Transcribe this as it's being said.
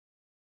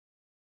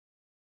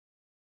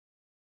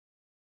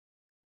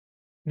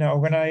Now,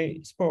 when I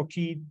spoke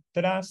to you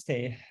the last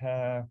day,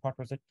 what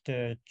was it?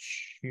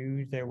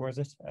 Tuesday, was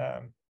it?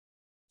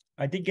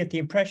 I did get the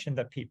impression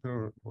that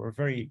people were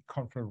very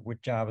comfortable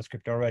with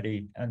JavaScript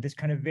already, and this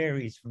kind of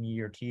varies from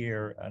year to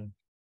year. And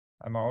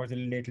I'm always a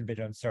little bit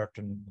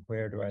uncertain,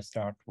 where do I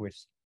start with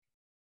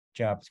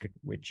JavaScript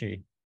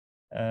witchy.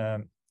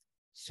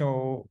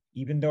 So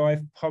even though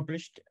I've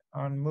published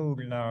on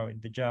Moodle now in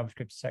the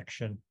JavaScript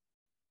section,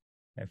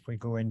 if we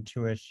go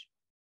into it,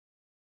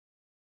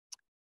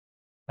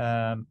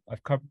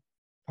 I've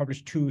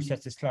published two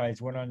sets of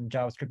slides, one on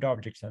JavaScript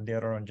objects and the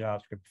other on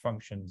JavaScript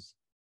functions.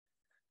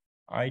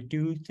 I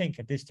do think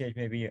at this stage,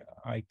 maybe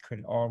I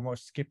could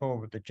almost skip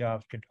over the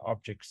JavaScript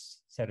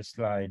objects set of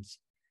slides.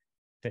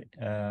 That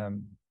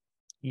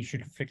you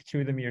should flick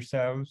through them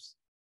yourselves.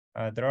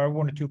 There are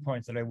one or two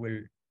points that I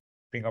will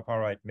bring up, all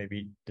right,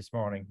 maybe this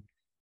morning.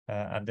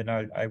 And then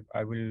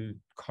I will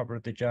cover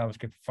the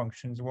JavaScript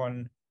functions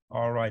one,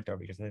 all right, though,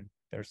 because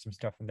there's some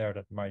stuff in there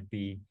that might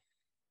be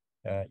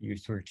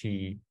useful to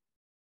you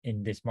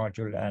in this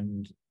module,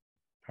 and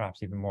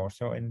perhaps even more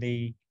so in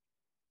the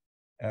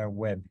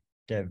web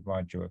dev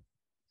module.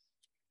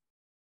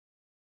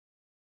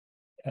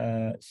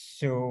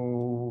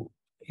 So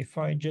if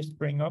I just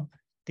bring up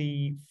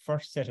the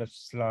first set of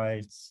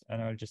slides,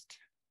 and I'll just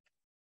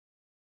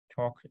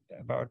talk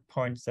about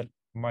points that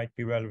might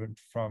be relevant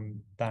from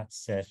that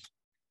set.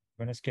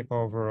 I'm going to skip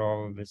over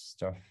all this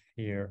stuff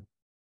here.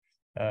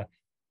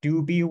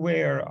 Do be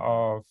aware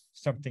of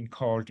something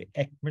called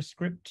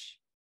ECMAScript.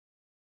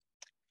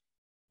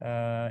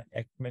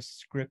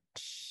 ECMAScript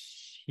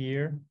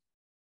here.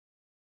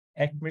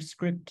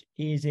 ECMAScript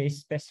is a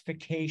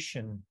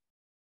specification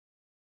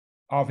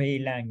of a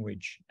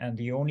language, and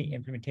the only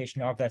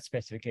implementation of that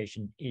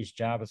specification is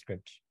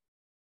JavaScript.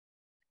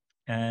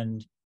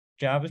 And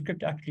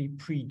JavaScript actually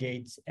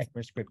predates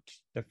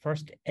ECMAScript. The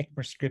first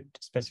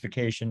ECMAScript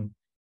specification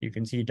you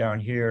can see down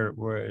here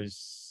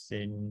was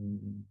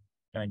in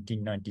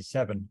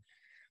 1997,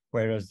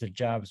 whereas the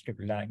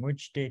JavaScript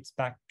language dates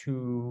back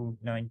to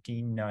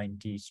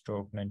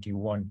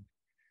 1990-91.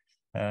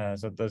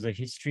 So there's a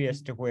history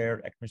as to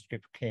where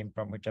ECMAScript came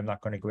from, which I'm not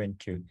going to go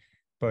into,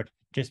 but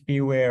just be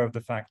aware of the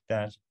fact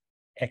that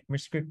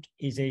ECMAScript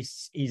is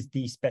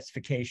the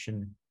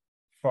specification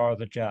for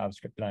the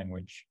JavaScript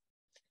language.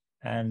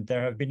 And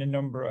there have been a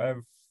number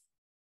of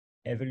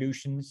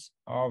evolutions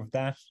of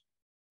that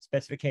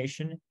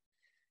specification.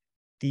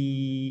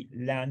 The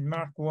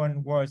landmark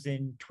one was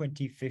in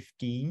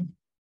 2015,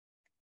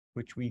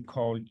 which we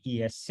call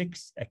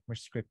ES6,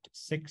 ECMAScript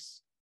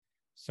 6.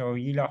 So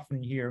you'll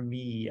often hear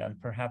me, and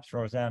perhaps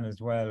Roseanne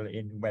as well,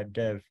 in web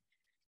dev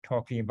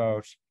talking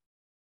about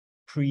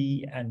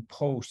pre and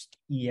post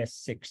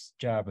ES6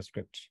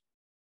 JavaScript.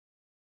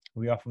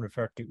 We often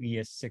refer to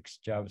ES6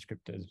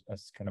 JavaScript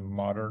as kind of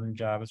modern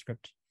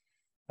JavaScript.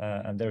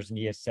 And there's an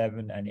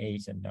ES7 and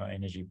 8 and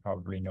 9, as you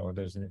probably know.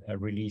 There's a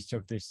release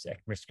of this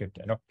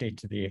ECMAScript, an update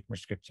to the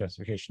ECMAScript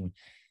specification,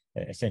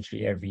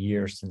 essentially every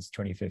year since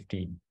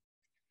 2015.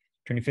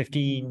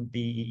 2015,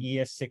 the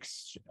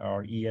ES6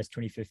 or ES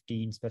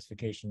 2015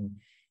 specification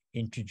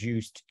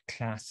introduced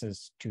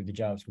classes to the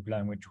JavaScript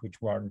language,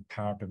 which weren't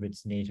part of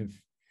its native.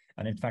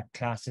 And in fact,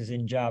 classes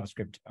in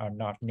JavaScript are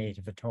not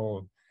native at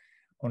all.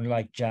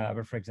 Unlike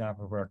Java, for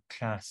example, where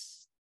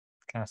classes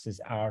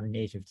are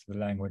native to the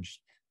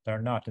language,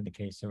 they're not in the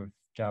case of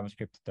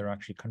JavaScript. They're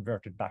actually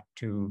converted back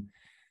to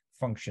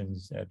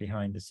functions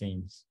behind the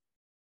scenes.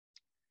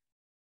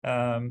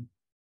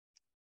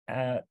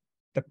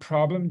 The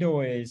problem,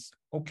 though, is,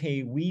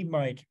 okay, we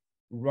might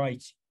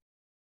write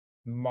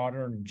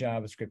modern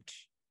JavaScript,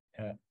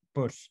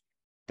 but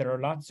there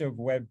are lots of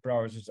web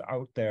browsers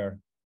out there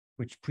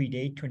which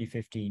predate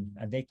 2015,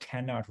 and they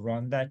cannot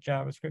run that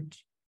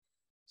JavaScript.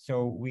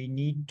 So we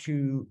need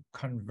to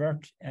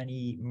convert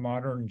any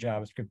modern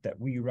JavaScript that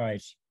we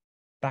write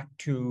back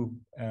to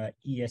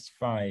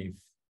ES5.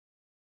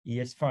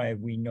 ES5,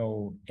 we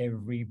know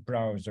every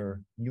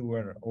browser, new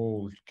or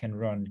old, can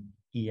run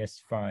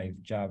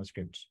ES5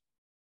 JavaScript.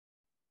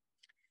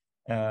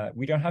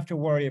 We don't have to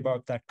worry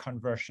about that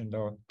conversion,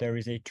 though. There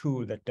is a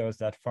tool that does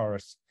that for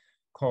us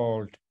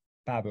called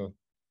Babel.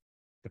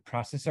 The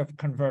process of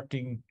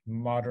converting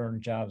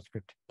modern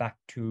JavaScript back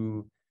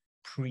to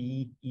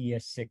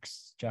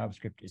pre-ES6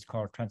 JavaScript is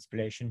called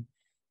transpilation,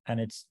 and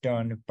it's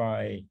done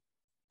by,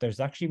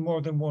 there's actually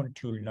more than one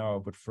tool now,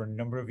 but for a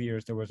number of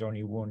years there was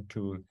only one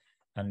tool,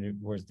 and it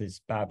was this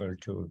Babel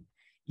tool.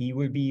 You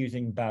will be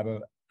using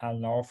Babel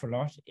an awful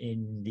lot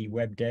in the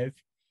web dev,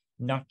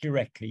 not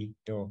directly,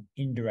 though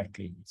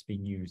indirectly it's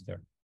being used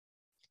there.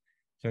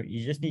 So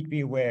you just need to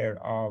be aware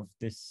of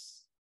this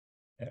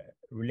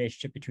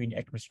relationship between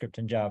ECMAScript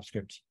and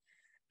JavaScript,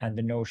 and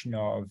the notion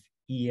of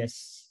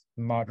ES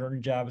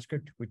modern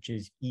JavaScript, which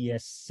is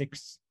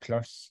ES6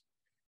 plus,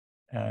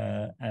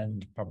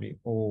 and probably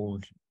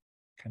old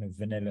kind of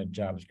vanilla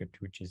JavaScript,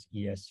 which is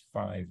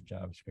ES5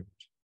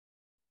 JavaScript.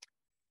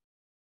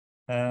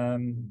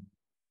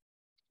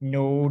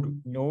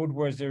 Node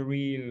was a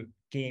real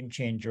game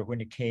changer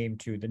when it came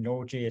to the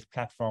Node.js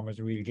platform, was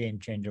a real game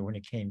changer when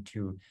it came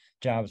to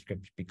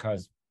JavaScript,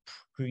 because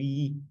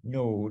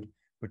pre-Node,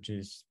 which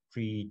is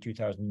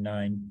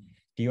pre-2009,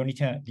 the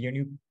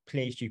only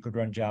place you could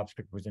run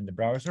JavaScript was in the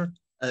browser.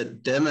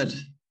 Damn it.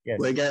 Yes.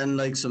 We're getting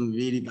like some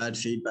really bad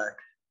feedback.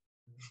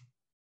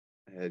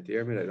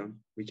 Diarmaid,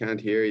 we can't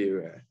hear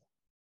you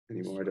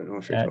anymore. I don't know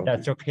if you're talking.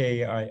 That's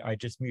okay. I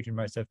just muted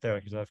myself there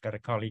because I've got a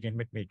colleague in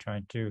with me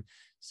trying to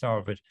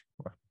solve it.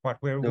 What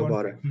we're No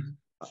bother.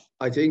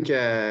 I think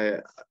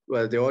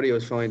well, the audio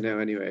is fine now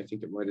anyway. I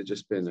think it might have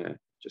just been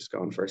just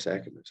gone for a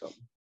second or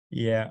something.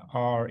 Yeah,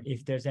 or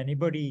if there's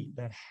anybody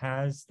that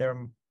has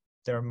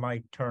their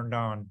mic turned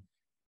on,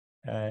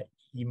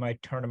 you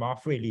might turn them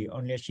off really,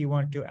 unless you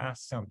want to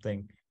ask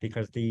something,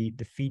 because the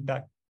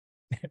feedback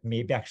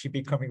may actually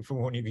be coming from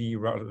one of you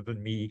rather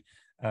than me.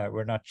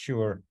 We're not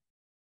sure,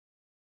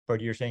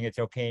 but you're saying it's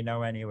okay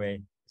now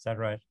anyway. Is that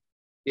right?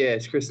 Yeah,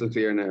 it's crystal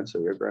clear now, so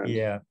you're grand.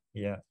 Yeah.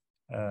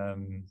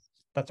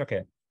 That's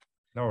okay.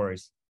 No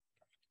worries.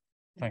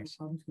 Thanks.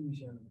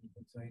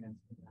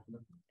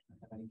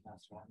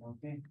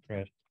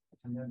 Great.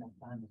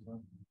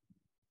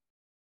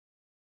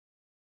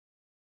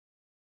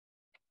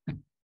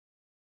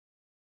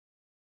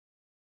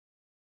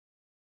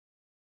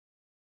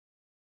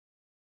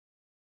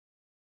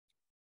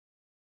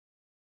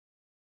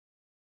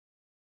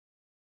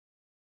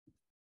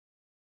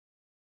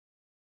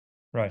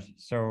 Right,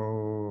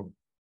 so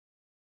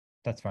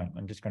that's fine.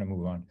 I'm just going to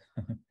move on.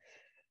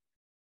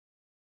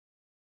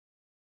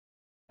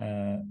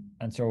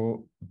 And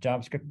so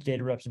JavaScript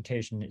data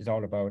representation is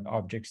all about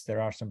objects.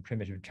 There are some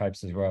primitive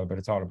types as well, but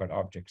it's all about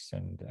objects.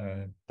 And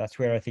that's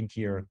where I think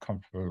you're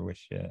comfortable with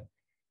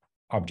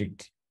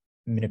object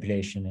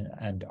manipulation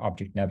and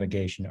object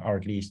navigation, or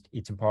at least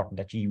it's important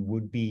that you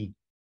would be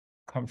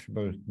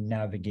comfortable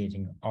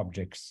navigating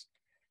objects,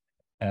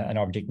 an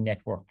object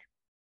network.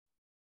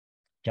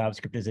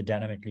 JavaScript is a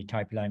dynamically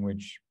typed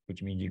language,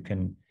 which means you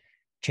can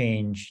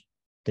change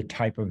the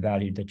type of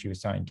value that you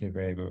assign to a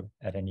variable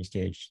at any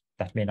stage.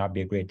 That may not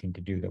be a great thing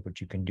to do, though,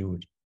 but you can do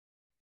it.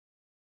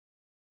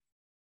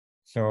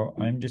 So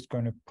I'm just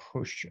going to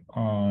push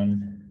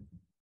on.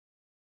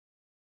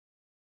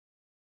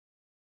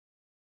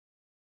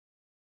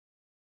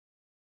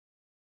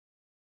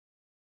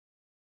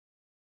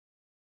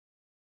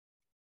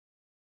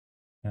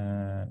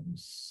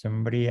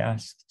 Somebody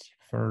asked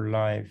for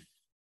live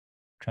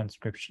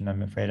transcription.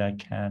 I'm afraid I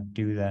can't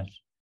do that.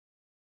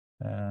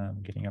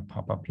 I'm getting a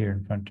pop-up here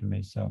in front of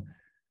me, so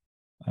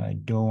I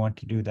don't want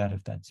to do that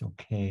if that's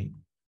okay.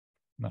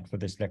 Not for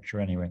this lecture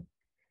anyway.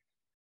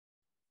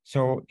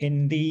 So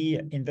in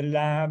the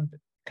lab,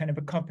 kind of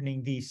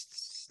accompanying these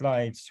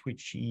slides,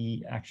 which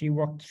he actually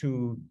walked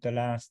through the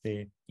last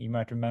day, you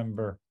might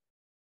remember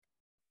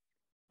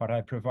what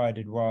I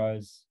provided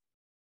was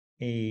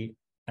an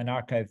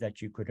archive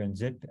that you could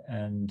unzip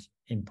and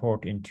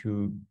import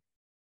into.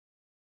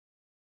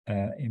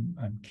 I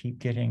keep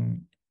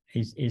getting.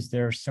 Is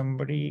there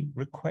somebody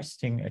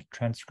requesting a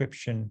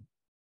transcription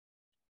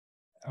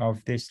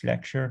of this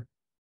lecture?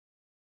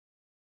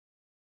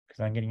 Because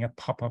I'm getting a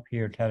pop-up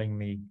here telling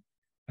me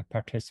a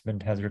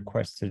participant has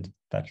requested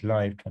that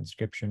live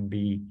transcription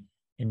be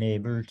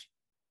enabled.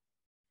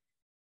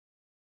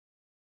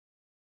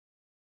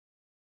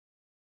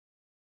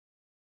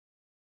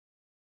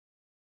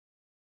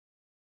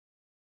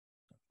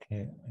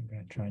 Okay, I'm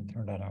going to try and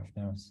turn that off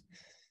now.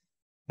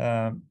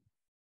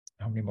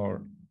 How many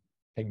more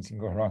things can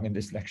go wrong in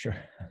this lecture?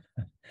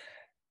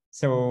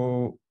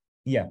 So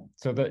yeah,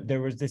 so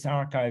there was this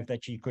archive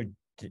that you could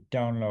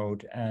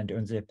download and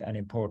unzip and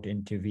import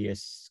into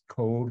VS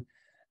Code,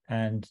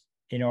 and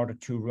in order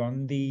to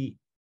run the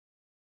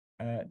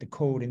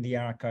code in the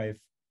archive,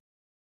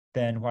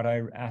 then what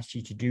I asked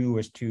you to do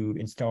was to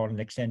install an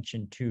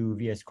extension to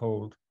VS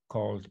Code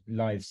called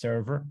Live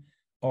Server.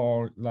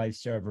 All Live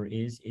Server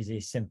is a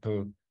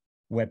simple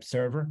web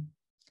server,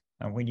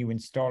 and when you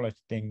install it,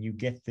 then you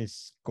get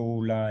this Go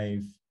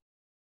Live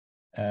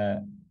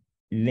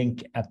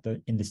link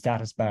in the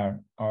status bar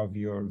of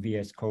your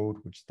VS Code,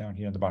 which is down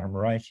here on the bottom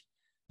right.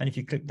 And if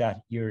you click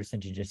that, you're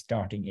essentially just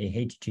starting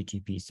a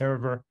HTTP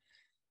server,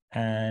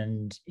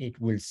 and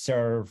it will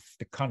serve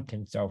the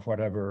contents of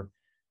whatever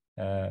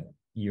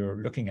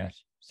you're looking at.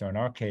 So in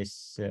our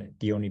case,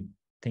 the only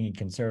thing it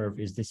can serve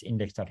is this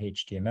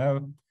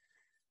index.html.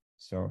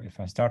 So if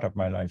I start up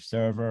my live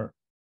server,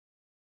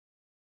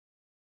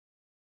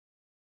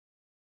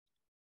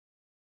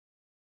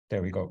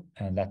 there we go.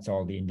 And that's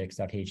all the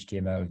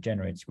index.html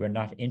generates. We're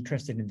not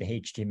interested in the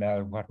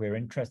HTML. What we're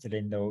interested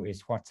in, though,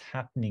 is what's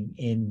happening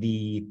in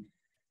the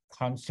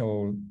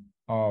console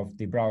of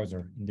the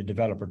browser, in the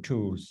developer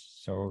tools.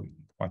 So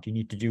what you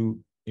need to do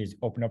is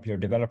open up your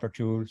developer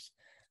tools.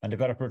 And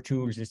developer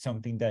tools is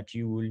something that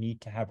you will need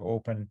to have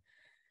open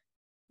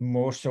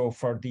more so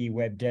for the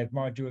web dev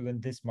module than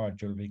this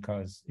module,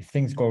 because if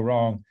things go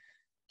wrong,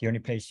 the only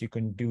place you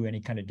can do any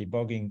kind of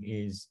debugging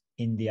is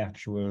in the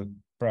actual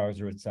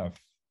browser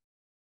itself.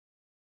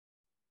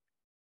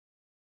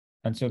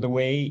 And so the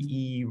way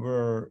you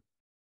were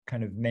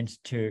kind of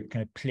meant to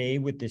kind of play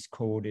with this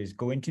code is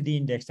go into the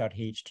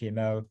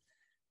index.html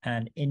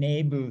and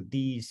enable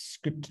these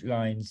script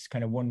lines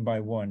kind of one by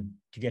one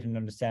to get an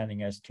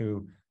understanding as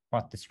to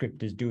what the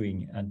script is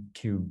doing and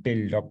to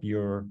build up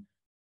your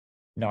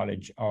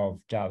knowledge of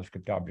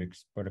JavaScript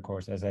objects. But of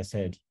course, as I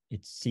said,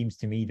 it seems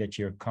to me that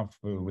you're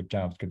comfortable with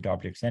JavaScript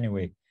objects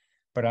anyway.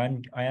 But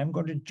I am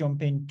going to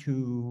jump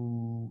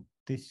into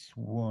this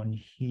one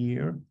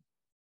here.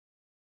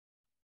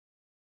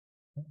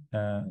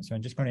 So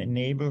I'm just going to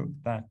enable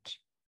that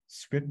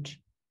script.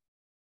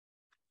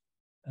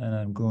 And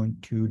I'm going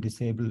to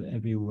disable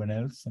everyone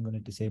else. I'm going to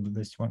disable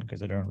this one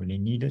because I don't really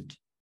need it.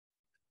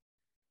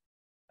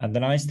 And the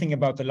nice thing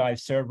about the live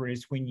server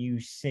is when you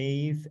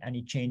save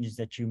any changes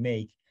that you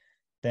make,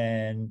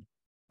 then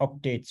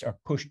updates are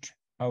pushed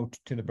out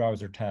to the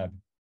browser tab.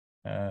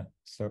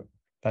 So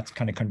that's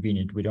kind of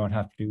convenient. We don't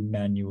have to do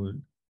manual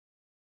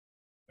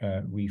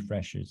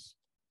refreshes.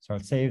 So I'll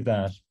save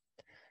that.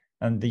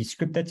 And the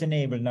script that's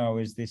enabled now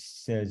is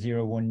this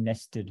 01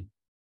 nested.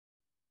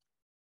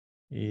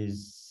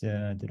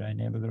 Did I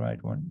enable the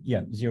right one?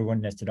 Yeah,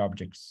 01 nested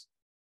objects,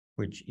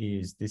 which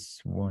is this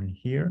one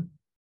here.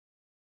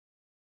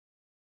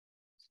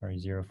 Sorry,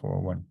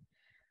 041.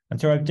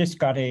 And so I've just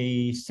got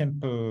a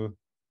simple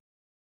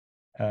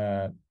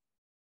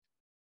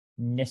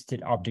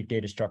nested object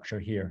data structure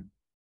here.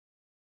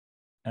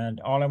 And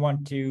all I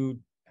want to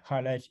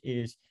highlight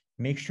is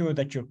make sure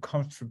that you're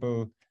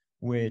comfortable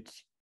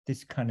with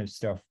this kind of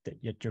stuff,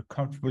 that you're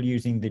comfortable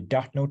using the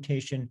dot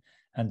notation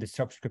and the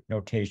subscript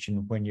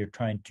notation when you're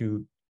trying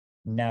to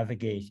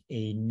navigate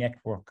a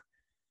network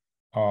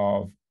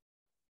of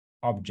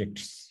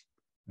objects.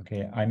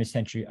 Okay, I'm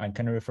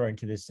kind of referring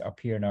to this up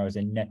here now as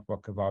a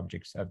network of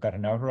objects. I've got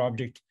an outer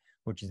object,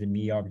 which is the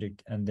me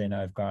object, and then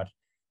I've got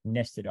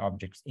nested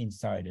objects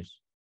inside it.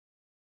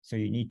 So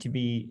you need to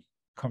be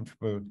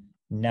comfortable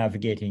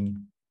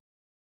navigating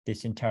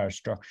this entire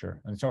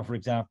structure. And so, for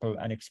example,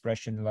 an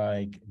expression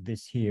like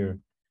this here,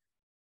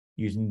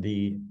 using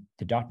the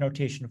dot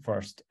notation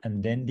first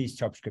and then the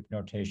subscript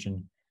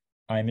notation,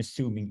 I'm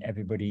assuming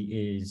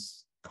everybody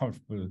is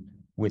comfortable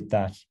with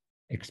that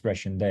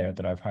expression there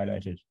that I've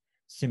highlighted.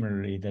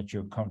 Similarly, that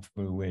you're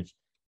comfortable with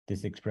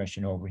this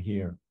expression over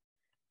here,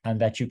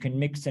 and that you can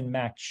mix and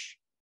match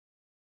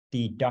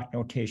the dot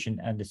notation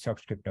and the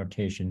subscript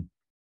notation.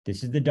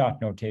 This is the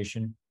dot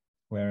notation,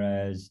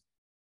 whereas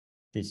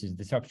this is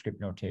the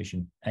subscript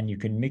notation, and you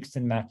can mix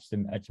and match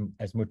them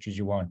as much as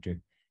you want to.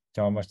 It's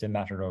almost a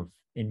matter of,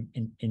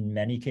 in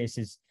many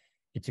cases,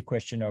 it's a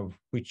question of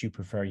which you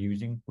prefer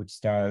using, which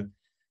style.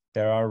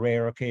 There are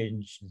rare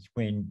occasions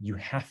when you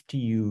have to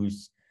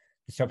use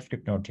the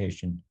subscript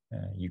notation.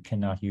 You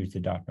cannot use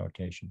the dot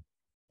notation.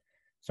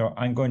 So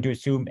I'm going to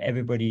assume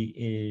everybody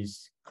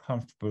is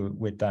comfortable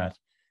with that.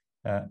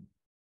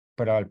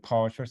 But I'll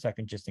pause for a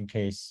second just in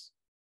case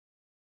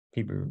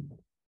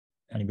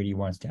anybody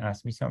wants to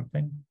ask me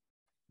something,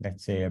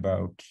 let's say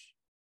about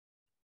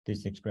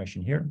this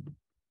expression here.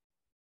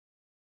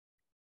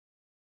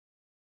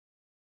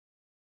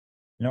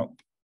 No,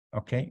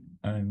 okay,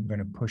 I'm going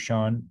to push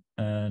on,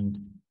 and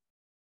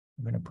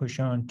I'm going to push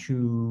on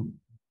to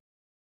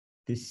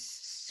this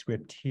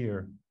script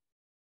here,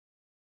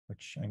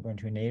 which I'm going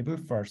to enable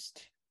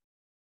first.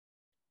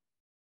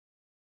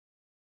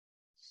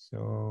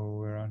 So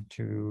we're on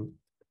to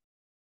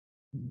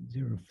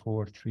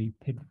 043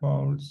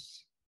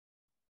 pitfalls.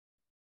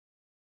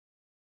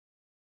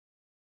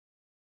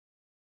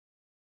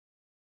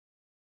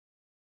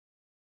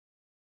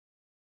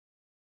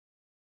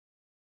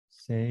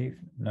 Save.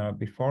 Now,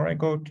 before I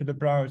go to the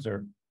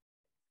browser,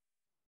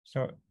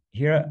 so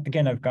here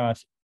again, I've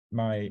got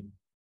my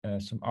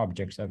some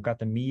objects. I've got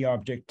the me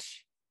object,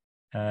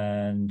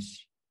 and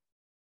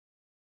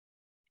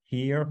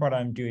here what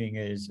I'm doing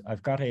is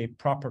I've got a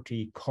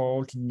property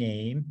called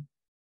name,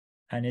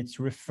 and it's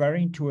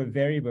referring to a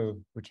variable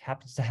which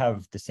happens to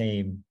have the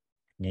same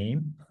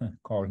name,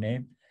 called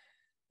name,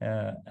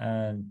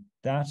 and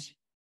that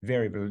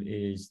variable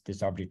is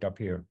this object up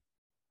here.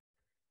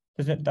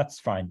 That's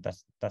fine.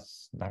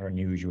 That's not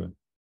unusual.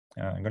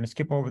 I'm going to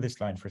skip over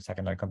this line for a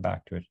second. I'll come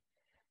back to it.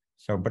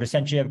 So, but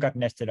essentially, I've got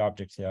nested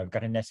objects here. I've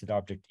got a nested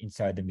object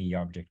inside the me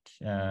object,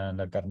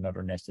 and I've got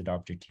another nested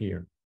object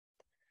here.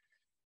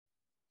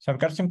 So I've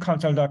got some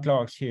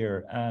console.logs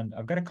here, and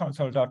I've got a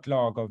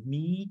console.log of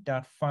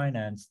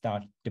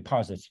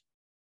me.finance.deposit.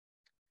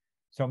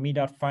 So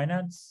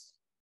me.finance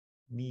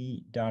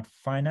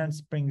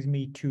brings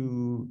me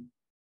to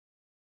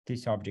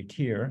this object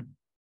here,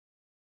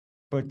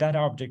 but that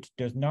object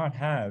does not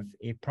have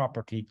a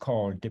property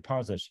called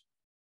deposit.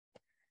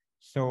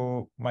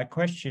 So my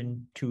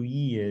question to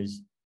you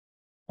is,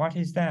 what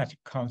is that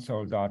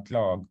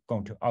console.log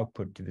going to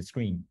output to the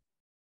screen?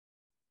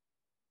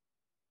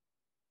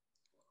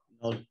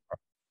 Null.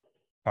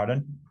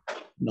 Pardon?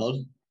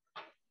 Null.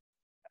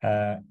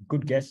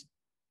 Good guess,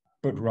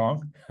 but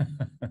wrong.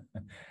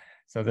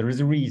 So there is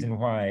a reason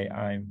why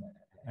I'm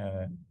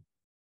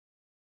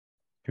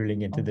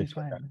drilling into this.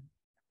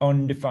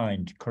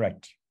 Undefined,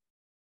 correct.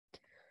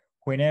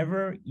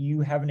 whenever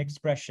you have an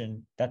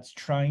expression that's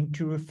trying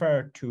to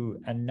refer to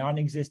a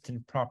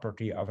non-existent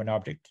property of an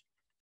object,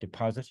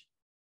 deposit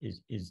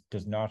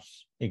does not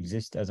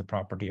exist as a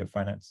property of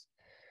finance.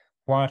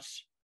 What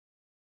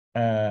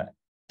the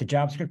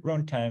JavaScript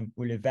runtime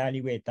will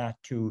evaluate that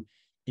to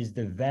is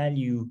the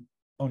value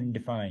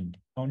undefined.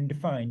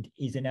 Undefined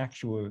is an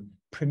actual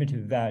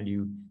primitive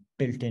value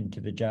built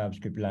into the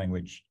JavaScript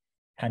language,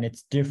 and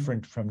it's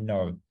different from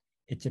null.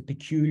 It's a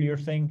peculiar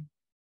thing.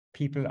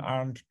 People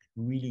aren't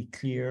really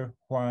clear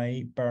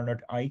why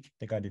Bernard Ike,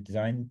 the guy that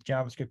designed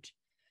JavaScript,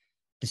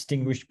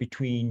 distinguished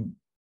between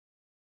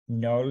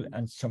null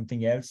and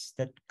something else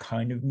that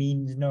kind of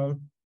means null.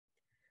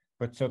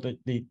 But so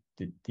the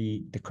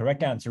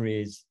correct answer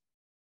is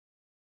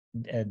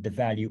the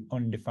value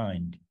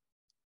undefined.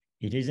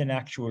 It is an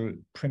actual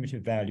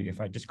primitive value.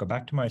 If I just go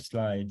back to my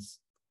slides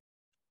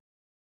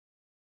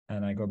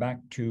and I go back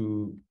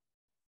to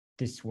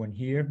this one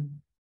here,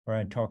 where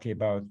I'm talking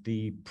about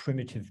the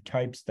primitive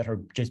types that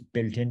are just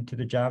built into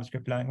the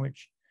JavaScript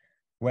language.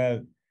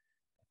 Well,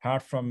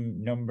 apart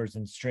from numbers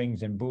and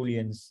strings and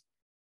Booleans,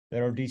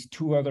 there are these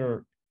two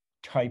other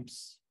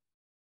types,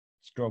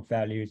 stroke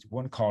values,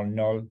 one called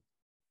null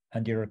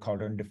and the other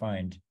called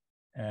undefined.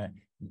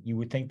 You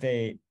would think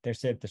they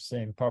serve the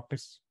same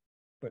purpose,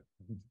 but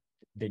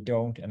they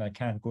don't, and I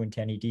can't go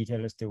into any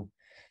detail as to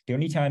the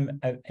only time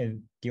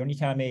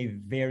a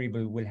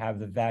variable will have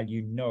the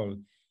value null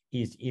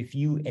is if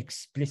you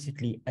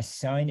explicitly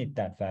assign it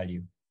that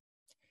value.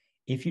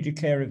 If you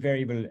declare a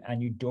variable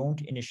and you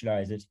don't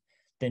initialize it,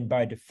 then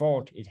by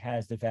default it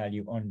has the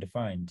value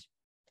undefined.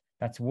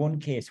 That's one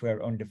case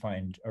where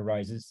undefined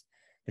arises.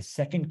 The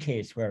second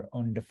case where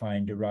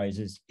undefined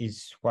arises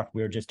is what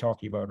we're just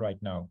talking about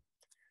right now.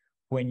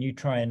 When you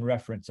try and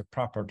reference a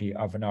property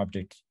of an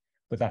object,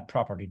 but that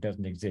property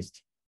doesn't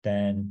exist,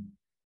 then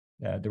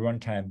the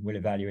runtime will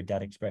evaluate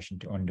that expression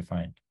to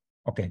undefined.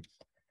 Okay.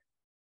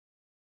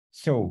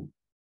 So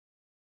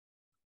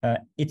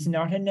it's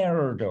not an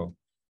error though.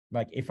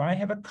 Like if I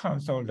have a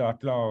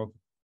console.log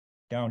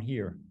down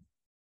here,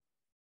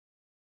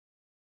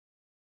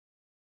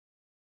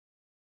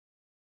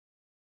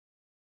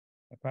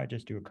 if I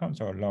just do a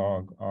console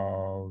log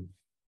of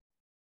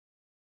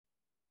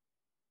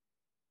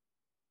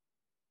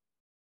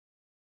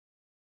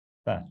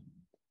that,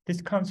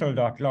 this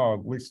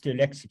console.log will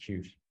still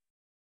execute,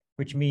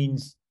 which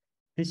means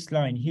this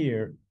line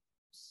here,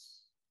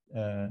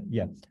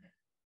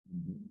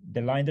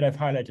 the line that I've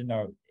highlighted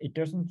now, it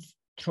doesn't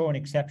throw an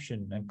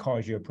exception and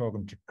cause your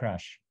program to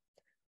crash.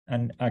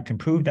 And I can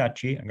prove that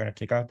to you. I'm going to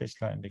take out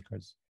this line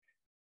because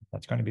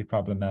that's going to be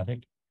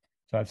problematic.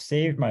 So I've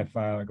saved my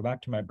file, I go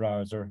back to my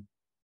browser,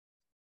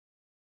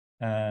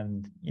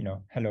 and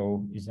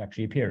hello is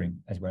actually appearing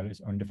as well as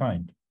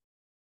undefined.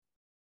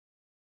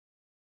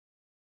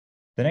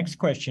 The next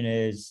question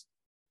is,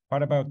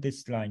 what about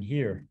this line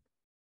here?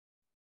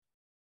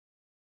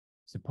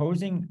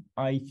 Supposing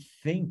I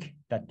think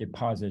that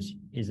deposit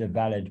is a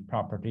valid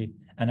property,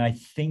 and I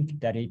think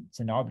that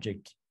it's an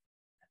object,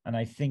 and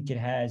I think it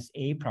has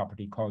a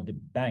property called the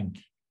bank.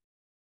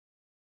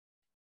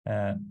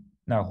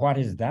 Now, what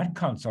is that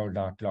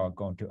console.log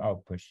going to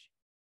output?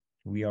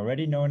 We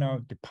already know now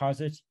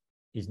deposit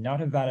is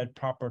not a valid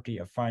property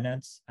of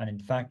finance, and in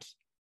fact,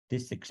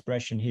 this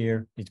expression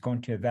here is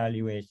going to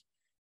evaluate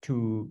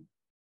to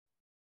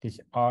this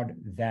odd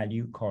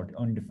value called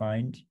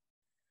undefined,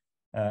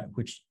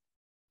 which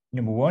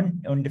number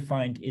one,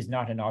 undefined is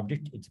not an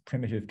object, it's a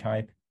primitive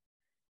type.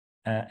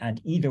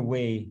 And either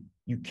way,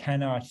 you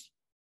cannot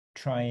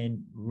try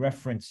and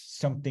reference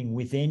something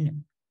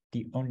within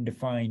the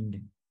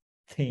undefined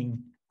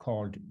thing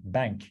called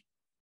bank.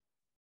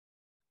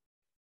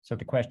 So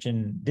the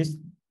question,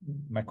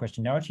 my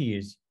question now to you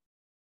is,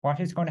 what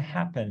is going to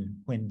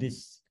happen when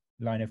this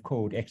line of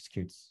code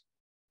executes?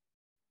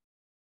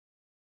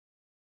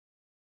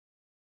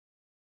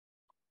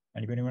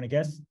 Anybody want to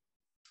guess?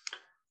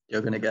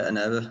 You're going to get an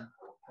error.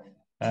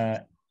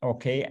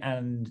 Okay,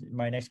 and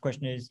my next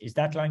question is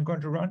that line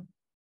going to run?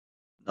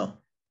 No.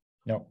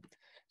 No.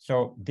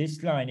 So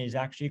this line is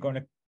actually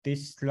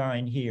this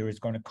line here is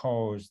going to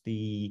cause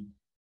the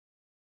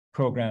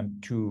program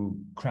to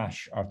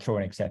crash or throw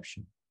an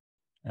exception.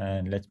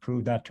 And let's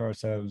prove that to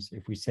ourselves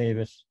if we save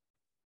it.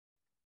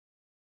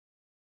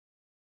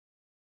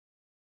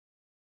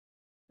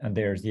 And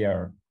there's the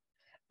error.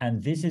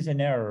 And this is an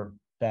error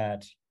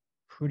that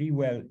pretty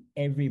well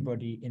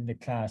everybody in the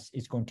class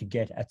is going to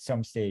get at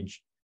some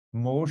stage,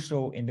 more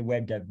so in the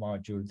web dev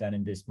module than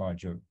in this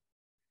module.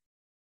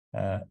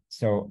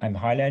 So I'm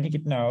highlighting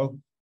it now,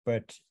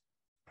 but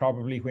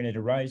probably when it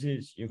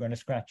arises, you're going to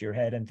scratch your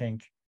head and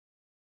think,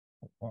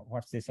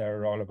 what's this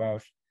error all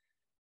about?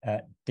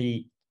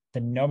 The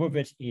nub of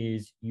it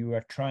is you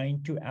are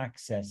trying to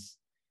access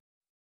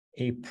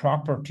a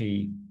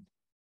property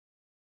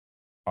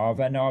of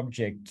an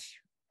object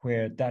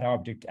where that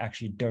object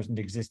actually doesn't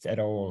exist at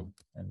all.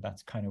 And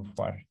that's kind of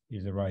what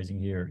is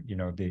arising here.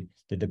 The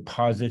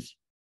deposit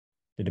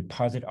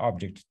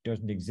object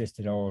doesn't exist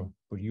at all,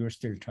 but you're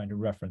still trying to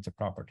reference a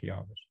property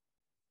of it.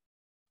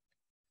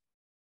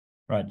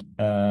 Right.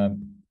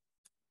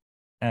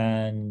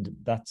 And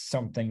that's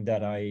something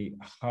that I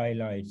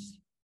highlight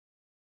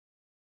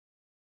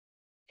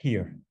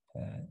here,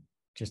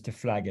 just to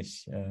flag it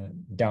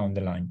down the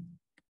line.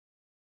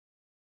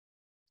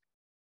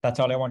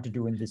 That's all I want to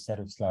do in this set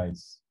of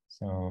slides.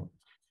 So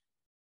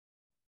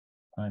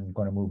I'm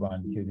going to move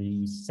on to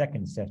the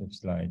second set of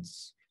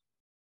slides,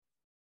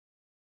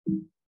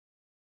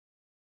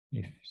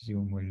 if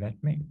Zoom will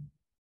let me.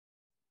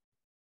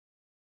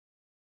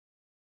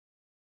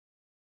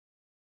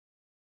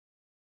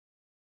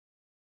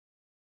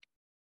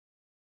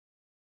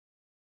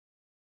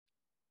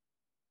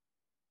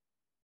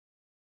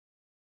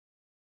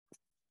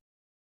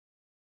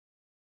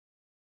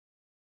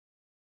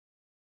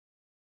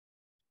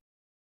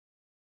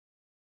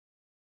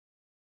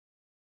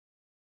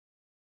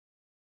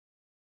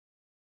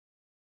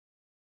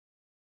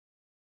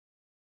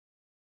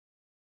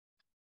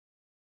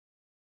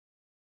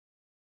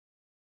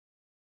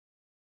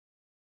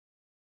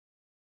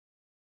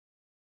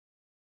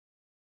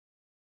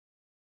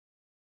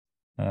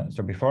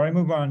 So before I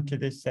move on to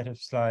this set of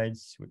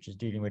slides, which is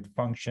dealing with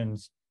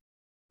functions,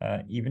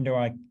 even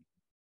though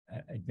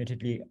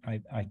admittedly,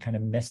 I kind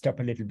of messed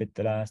up a little bit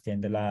the last day in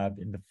the lab.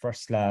 In the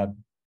first lab,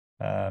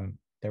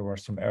 there were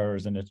some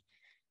errors in it.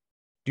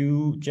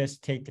 Do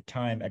just take the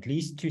time, at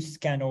least to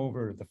scan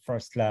over the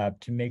first lab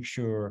to make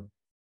sure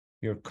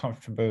you're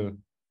comfortable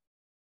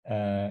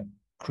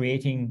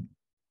creating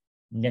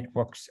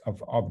networks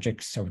of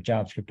objects, of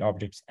JavaScript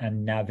objects,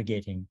 and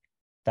navigating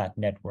that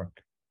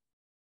network.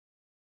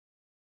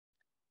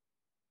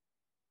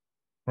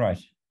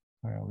 Right,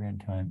 where are we in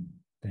time?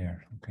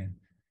 There, okay.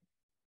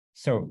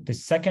 So the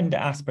second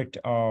aspect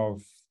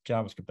of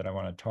JavaScript that I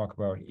want to talk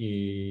about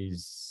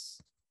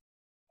is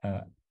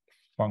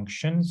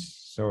functions.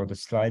 So the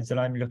slides that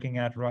I'm looking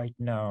at right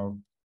now,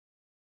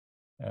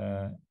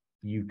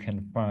 you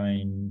can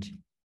find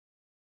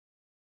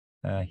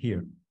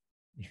here,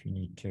 if you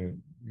need to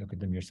look at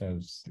them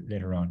yourselves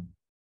later on.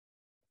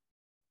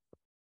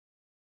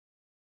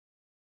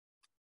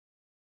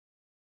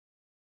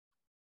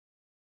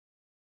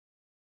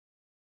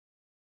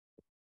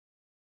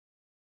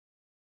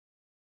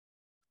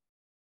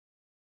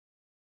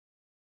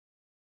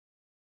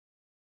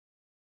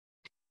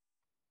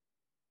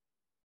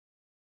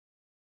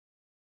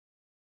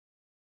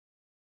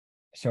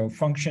 So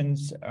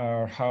functions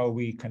are how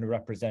we kind of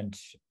represent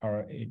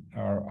or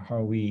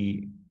how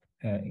we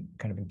kind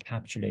of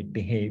encapsulate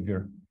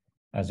behavior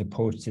as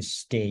opposed to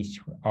state.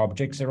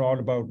 Objects are all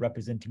about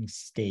representing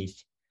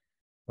state,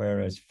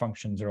 whereas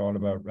functions are all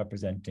about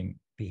representing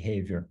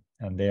behavior.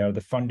 And they are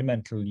the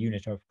fundamental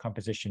unit of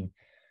composition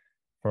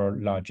for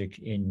logic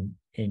in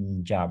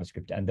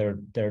JavaScript. And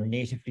they're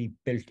natively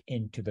built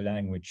into the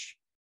language.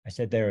 I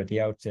said there at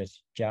the outset,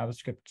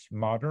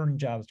 modern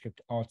JavaScript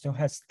also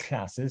has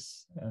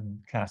classes. And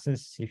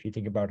classes, if you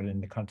think about it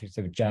in the context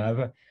of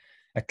Java,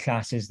 a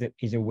class is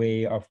a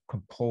way of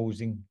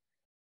composing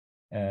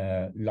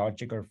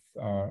logic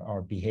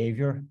or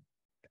behavior.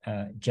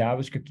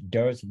 JavaScript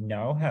does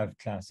now have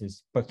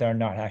classes, but they're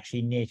not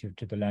actually native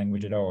to the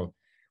language at all.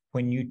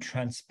 When you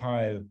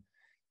transpile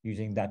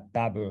using that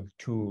Babel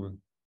tool,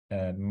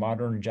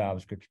 modern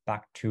JavaScript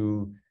back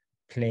to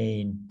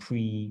plain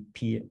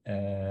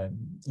pre-ES6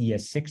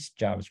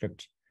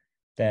 JavaScript,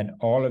 then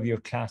all of your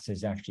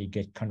classes actually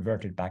get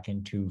converted back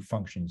into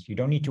functions. You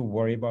don't need to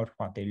worry about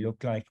what they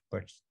look like,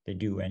 but they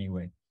do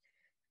anyway.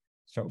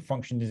 So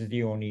function is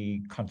the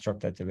only construct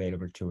that's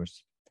available to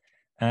us.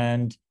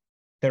 And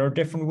there are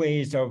different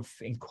ways of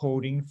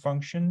encoding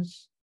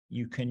functions.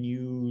 You can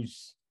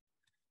use,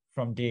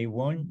 from day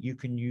one, you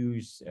can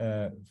use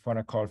what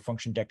are called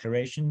function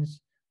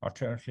declarations.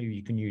 Alternatively,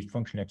 you can use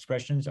function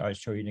expressions. I'll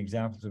show you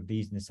examples of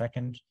these in a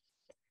second.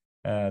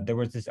 There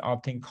was this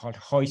odd thing called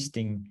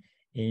hoisting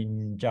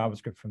in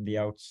JavaScript from the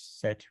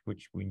outset,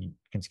 which we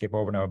can skip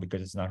over now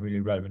because it's not really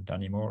relevant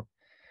anymore.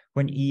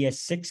 When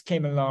ES6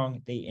 came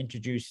along, they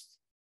introduced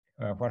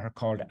what are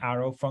called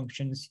arrow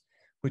functions,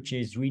 which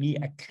is really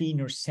a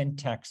cleaner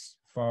syntax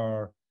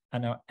for,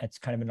 and it's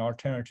kind of an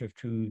alternative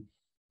to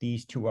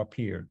these two up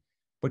here.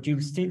 But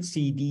you'll still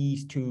see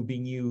these two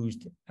being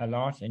used a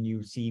lot, and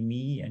you'll see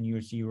me and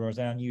you'll see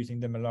Roseanne using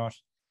them a lot,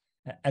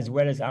 as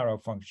well as arrow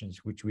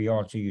functions, which we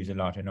also use a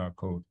lot in our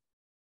code.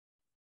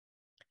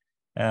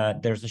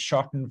 There's a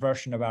shortened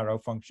version of arrow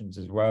functions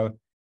as well.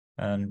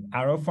 And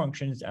arrow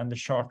functions and the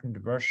shortened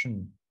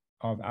version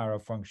of arrow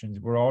functions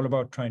were all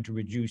about trying to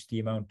reduce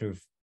the amount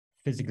of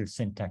physical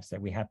syntax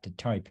that we had to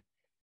type.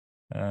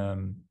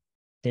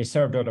 They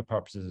served other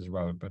purposes as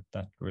well, but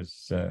that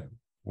was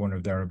one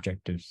of their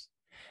objectives.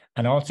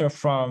 And also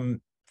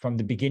from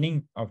the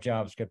beginning of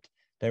JavaScript,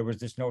 there was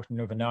this notion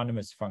of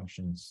anonymous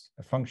functions,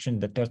 a function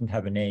that doesn't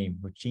have a name,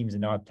 which seems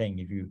an odd thing.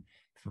 If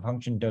a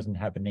function doesn't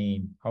have a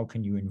name, how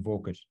can you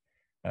invoke it?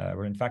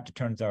 Where in fact, it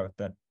turns out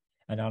that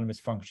anonymous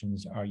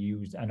functions are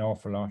used an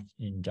awful lot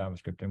in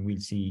JavaScript, and we'll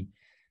see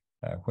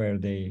where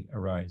they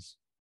arise.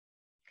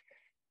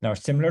 Now,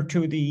 similar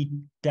to the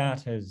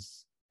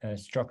datas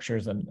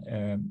structures, and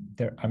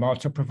I'm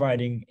also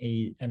providing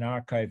an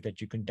archive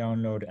that you can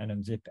download and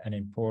unzip and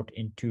import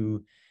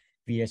into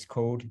VS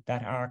Code.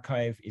 That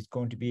archive is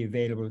going to be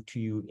available to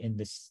you in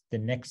the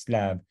next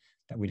lab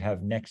that we'll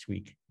have next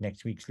week.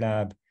 Next week's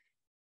lab,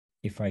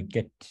 if I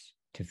get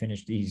to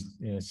finish these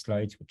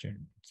slides, which are,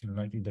 it's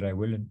unlikely that I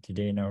will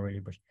today now really,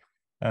 but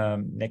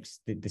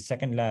the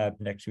second lab,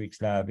 next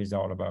week's lab, is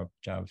all about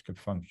JavaScript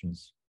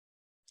functions.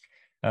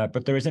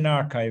 But there is an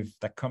archive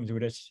that comes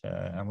with it,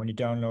 and when you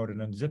download it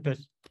and unzip it,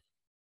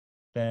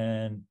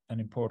 then and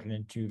import it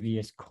into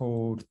VS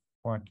Code,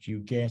 what you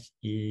get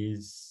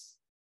is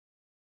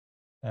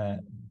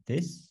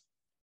this.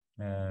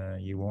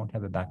 You won't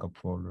have a backup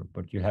folder,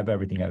 but you have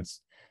everything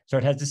else. So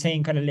it has the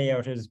same kind of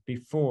layout as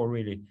before,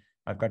 really.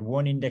 I've got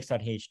one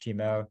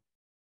index.html,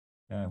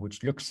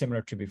 which looks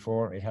similar to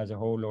before. It has a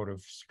whole load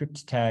of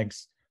script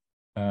tags,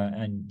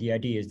 and the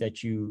idea is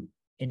that you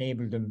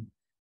enable them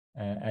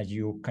as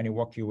you kind of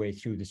walk your way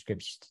through the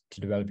scripts to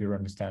develop your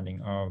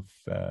understanding of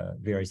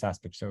various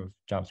aspects of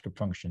JavaScript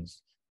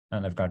functions.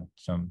 And I've got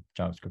some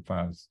JavaScript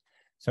files.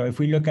 So if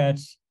we look at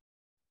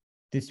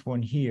this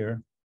one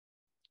here,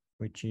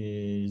 which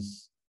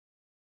is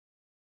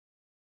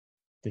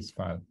this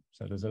file.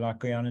 So there's a lot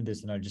going on in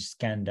this, and I'll just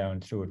scan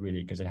down through it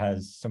really, because it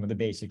has some of the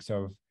basics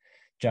of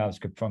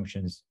JavaScript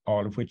functions,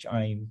 all of which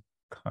I'm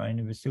kind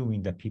of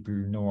assuming that people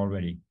know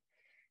already.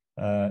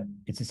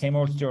 It's the same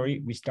old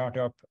story. We start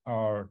up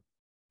our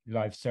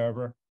live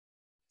server.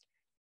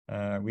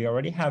 We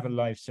already have a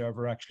live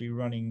server actually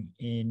running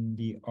in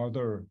the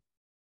other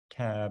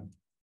tab.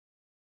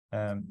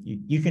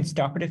 You can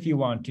stop it if you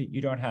want to.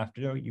 You don't have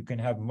to, though. You can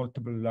have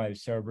multiple live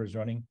servers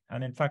running.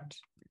 And in fact,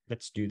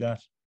 let's do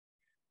that.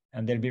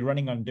 And they'll be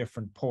running on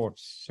different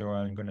ports. So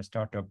I'm going to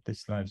start up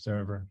this live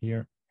server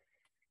here.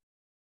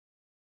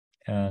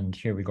 And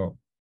here we go.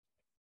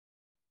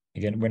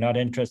 Again, we're not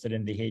interested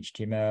in the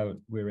HTML.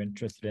 We're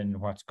interested in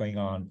what's going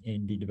on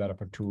in the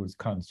developer tools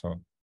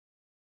console.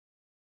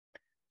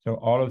 So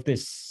all of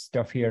this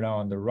stuff here now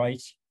on the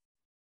right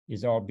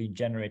is all being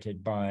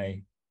generated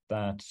by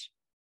that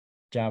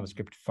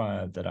JavaScript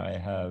file that I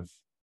have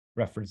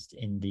referenced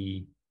in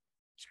the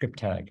script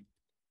tag,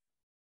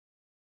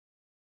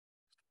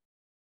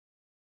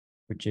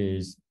 which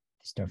is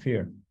stuff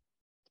here.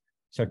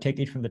 So take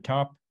it from the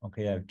top.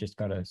 Okay, I've just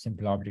got a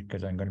simple object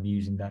because I'm going to be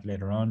using that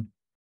later on.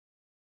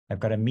 I've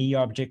got a me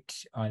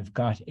object. I've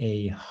got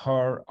a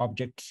her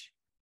object.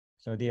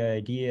 So the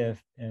idea,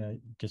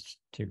 just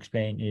to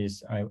explain,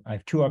 is I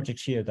have two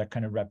objects here that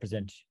kind of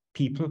represent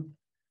people,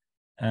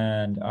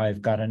 and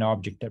I've got an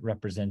object that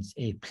represents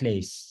a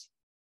place.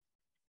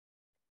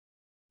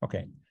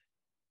 Okay,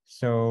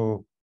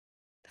 so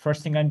the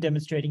first thing I'm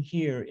demonstrating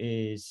here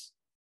is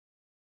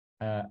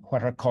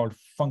what are called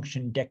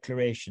function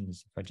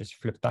declarations. If I just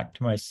flip back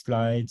to my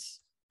slides,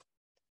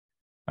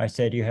 I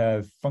said you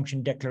have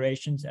function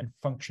declarations and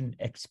function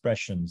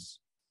expressions.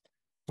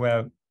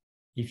 Well,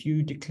 if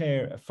you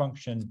declare a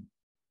function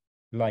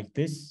like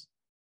this,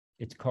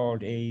 it's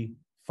called a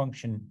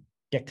function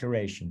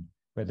declaration,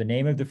 where the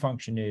name of the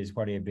function is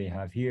what we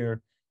have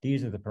here.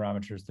 These are the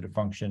parameters to the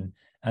function,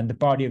 and the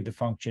body of the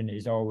function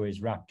is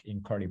always wrapped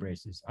in curly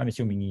braces. I'm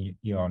assuming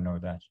you all know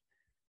that.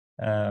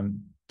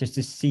 Just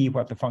to see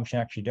what the function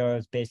actually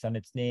does based on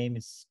its name,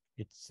 it's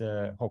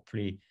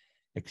hopefully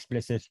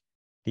explicit.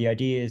 The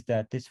idea is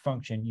that this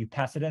function, you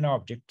pass it an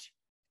object,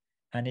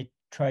 and it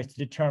tries to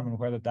determine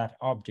whether that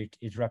object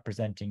is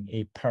representing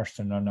a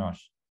person or not.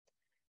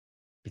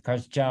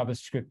 Because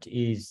JavaScript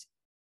is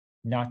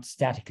not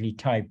statically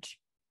typed,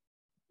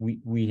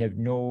 we have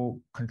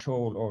no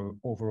control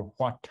over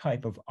what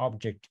type of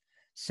object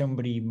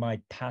somebody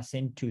might pass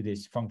into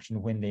this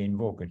function when they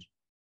invoke it.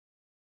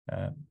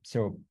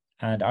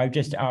 And I've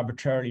just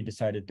arbitrarily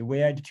decided the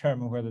way I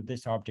determine whether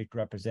this object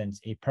represents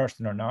a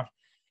person or not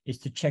is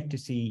to check to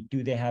see,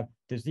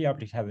 does the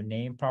object have a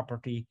name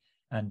property,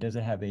 and does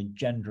it have a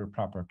gender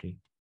property?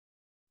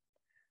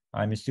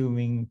 I'm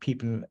assuming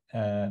people,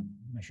 I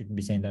shouldn't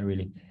be saying that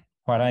really.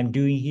 What I'm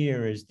doing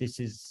here is this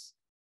is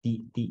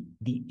the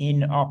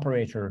in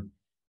operator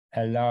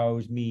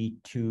allows me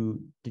to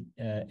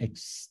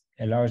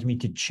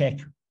check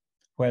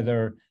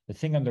whether the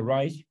thing on the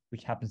right,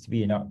 which happens to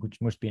be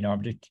which must be an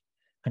object,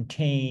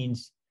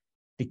 contains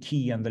the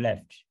key on the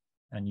left,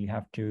 and you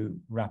have to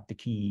wrap the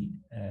key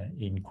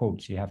in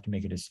quotes. You have to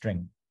make it a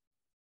string.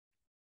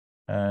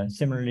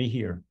 Similarly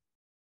here.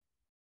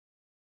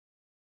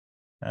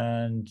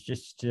 And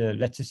just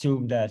let's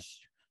assume that,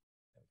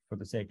 for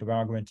the sake of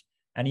argument,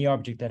 any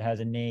object that has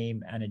a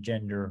name and a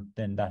gender,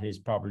 then that is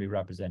probably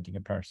representing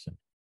a person.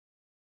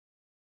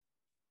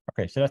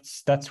 Okay, so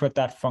that's what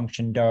that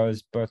function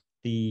does. But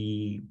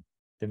the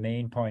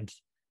main point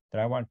that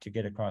I want to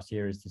get across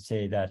here is to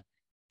say that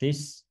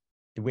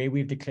the way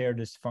we've declared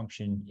this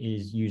function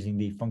is using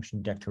the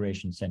function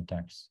declaration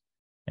syntax.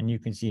 And you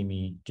can see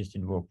me just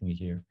invoking it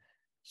here.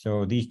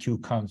 So these two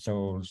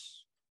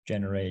consoles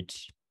generate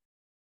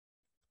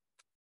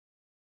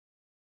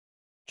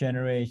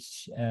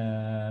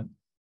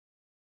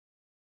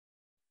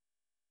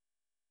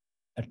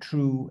a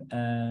true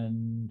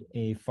and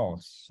a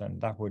false. And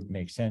that would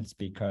make sense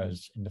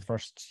because in the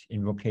first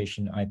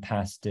invocation, I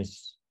passed it.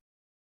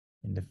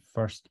 In the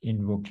first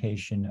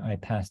invocation, I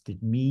passed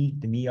it me,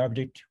 the me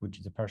object, which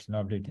is a person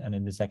object. And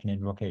in the second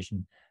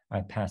invocation,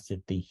 I passed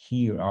it the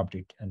here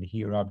object. And the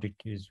here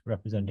object is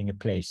representing a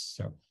place.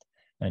 So,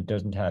 and it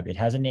doesn't have, it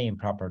has a name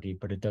property,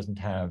 but it does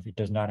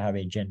not have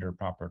a gender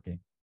property.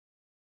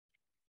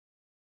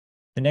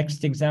 The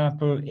next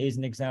example is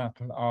an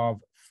example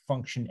of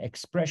function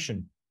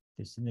expression.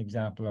 This is an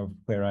example of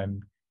where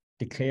I'm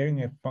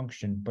declaring a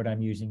function, but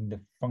I'm using the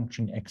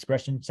function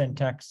expression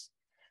syntax.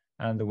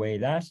 And the way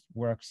that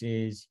works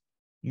is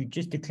you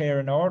just declare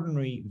an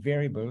ordinary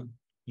variable.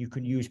 You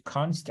can use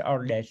const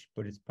or let,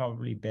 but it's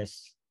probably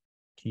best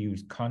to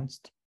use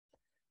const.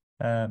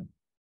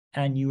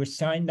 And you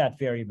assign that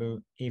variable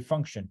a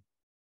function.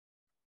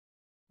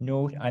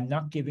 Note, I'm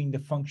not giving the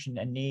function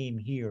a name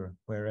here,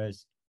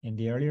 whereas in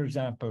the earlier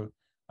example,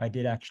 I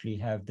did actually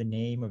have the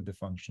name of the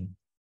function.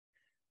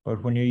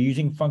 But when you're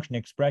using function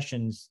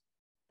expressions,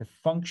 the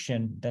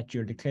function that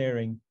you're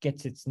declaring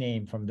gets its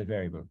name from the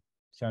variable.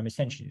 So I'm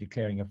essentially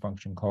declaring a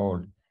function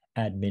called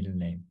add middle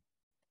name.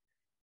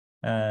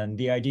 And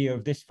the idea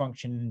of this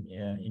function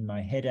in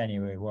my head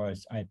anyway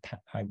was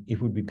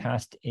it would be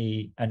passed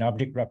an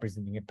object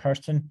representing a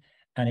person,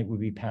 and it would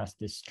be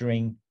passed a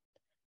string.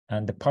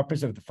 And the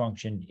purpose of the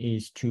function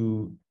is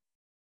to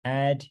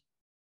add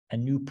a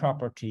new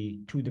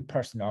property to the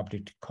person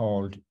object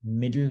called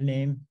middle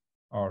name,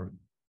 or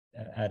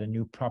add a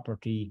new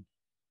property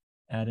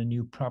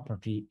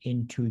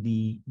into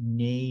the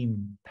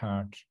name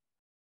part,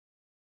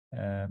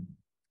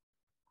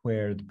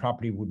 where the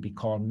property would be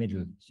called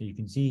middle. So you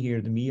can see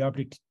here the me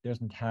object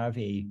doesn't have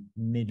a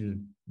middle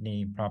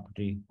name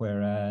property,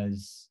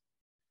 whereas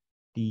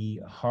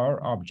the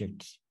her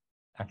object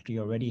actually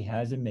already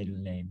has a middle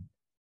name.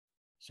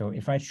 So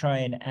if I try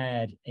and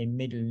add a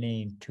middle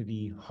name to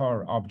the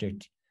her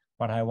object,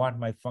 what I want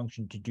my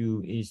function to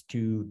do is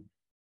to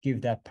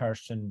give that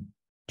person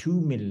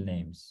two middle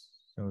names.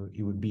 So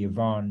it would be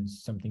Yvonne,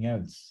 something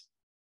else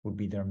would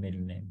be their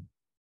middle name.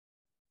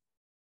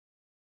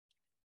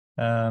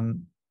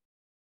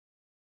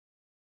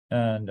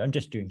 And I'm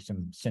just doing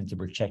some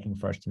sensible checking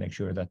first to make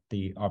sure that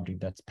the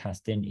object that's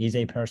passed in is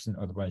a person,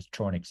 otherwise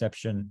throw an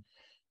exception.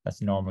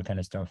 That's normal kind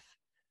of stuff.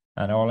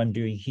 And all I'm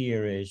doing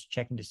here is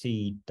checking to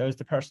see, does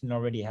the person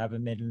already have a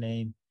middle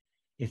name?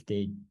 If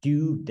they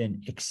do,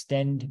 then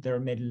extend their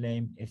middle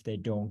name. If they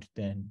don't,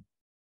 then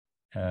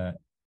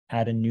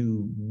add a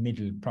new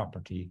middle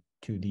property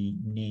to the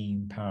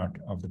name part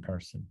of the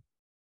person.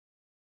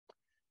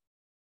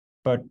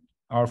 But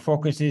our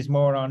focus is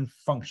more on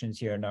functions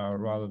here now,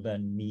 rather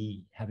than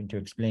me having to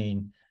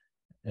explain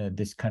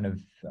this kind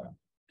of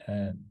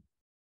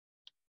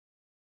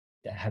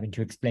having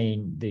to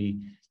explain the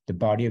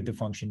body of the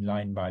function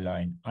line by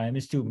line. I'm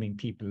assuming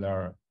people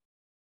are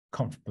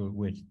comfortable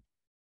with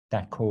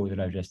that code that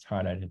I've just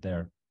highlighted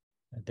there.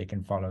 They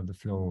can follow the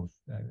flow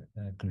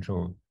of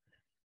control.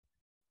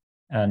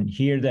 And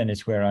here then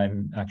is where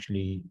I'm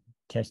actually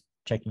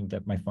checking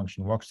that my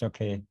function works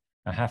okay.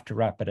 I have to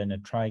wrap it in a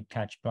try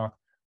catch block.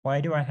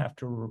 Why do I have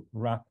to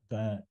wrap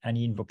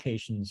any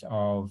invocations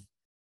of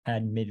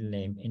add middle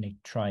name in a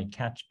try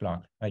catch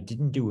block? I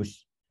didn't do it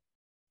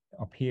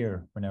up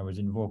here when I was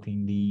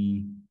invoking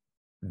the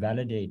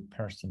validate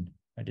person.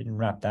 I didn't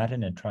wrap that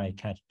in a try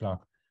catch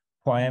block.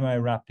 Why am I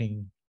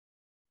wrapping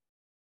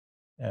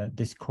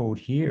this code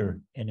here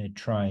in a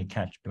try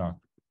catch block?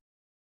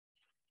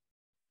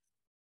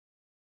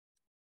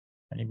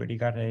 Anybody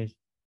got a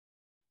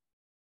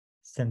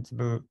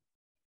sensible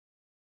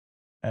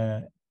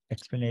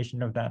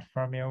explanation of that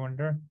for me, I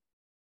wonder?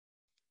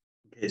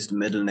 In case the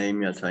middle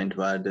name you're trying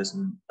to add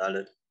isn't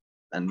valid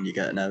and you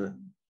get an error.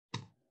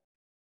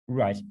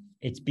 Right.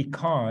 It's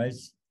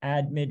because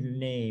add middle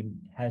name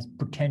has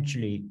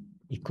potentially,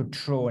 it could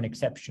throw an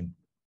exception.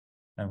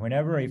 And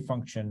whenever a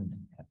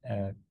function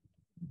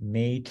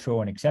may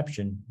throw an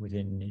exception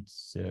within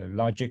its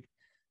logic,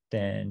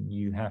 then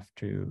you have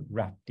to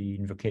wrap the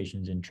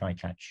invocations in try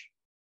catch.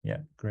 Yeah,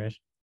 great.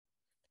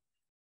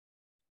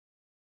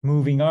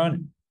 Moving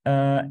on,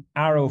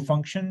 arrow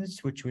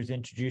functions, which was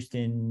introduced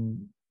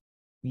in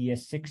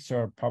ES6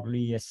 or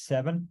probably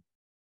ES7.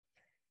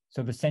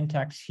 So the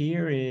syntax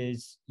here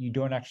is you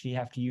don't actually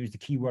have to use the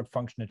keyword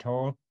function at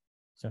all.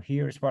 So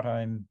here's where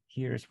I'm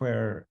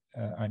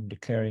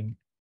declaring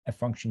a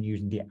function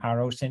using the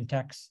arrow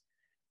syntax,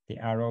 the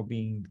arrow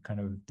being kind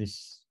of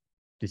this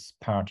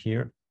part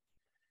here.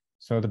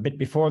 So the bit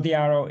before the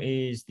arrow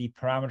is the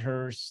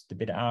parameters, the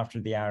bit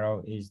after the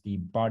arrow is the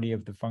body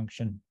of the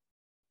function.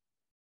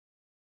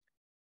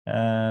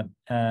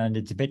 And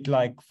it's a bit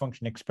like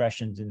function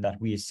expressions in that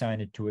we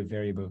assign it to a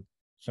variable.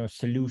 So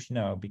solution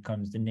now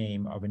becomes the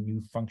name of a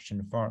new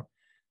function for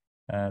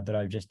that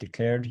I've just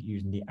declared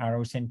using the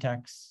arrow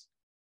syntax.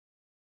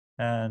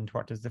 And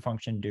what does the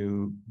function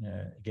do?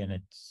 Again,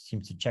 it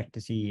seems to check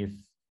to see if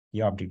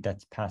the object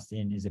that's passed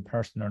in is a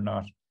person or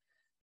not.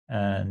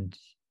 And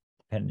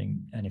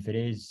if it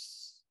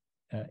is,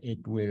 it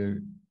will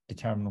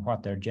determine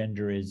what their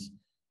gender is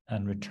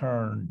and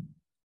return,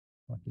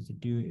 what does it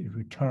do? It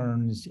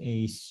returns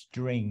a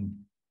string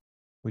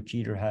which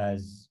either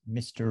has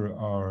Mr.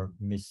 or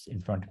Miss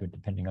in front of it,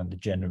 depending on the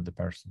gender of the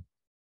person.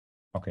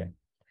 Okay,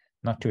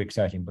 not too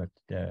exciting, but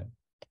the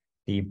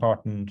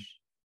important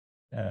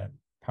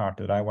part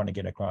that I want to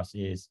get across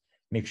is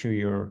make sure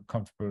you're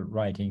comfortable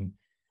writing,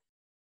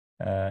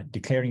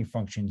 declaring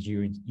functions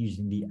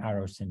using the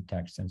arrow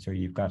syntax. And so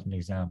you've got an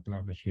example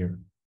of it here.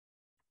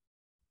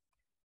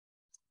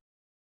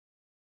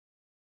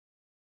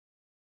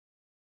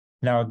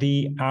 Now,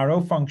 the arrow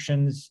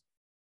functions,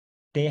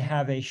 they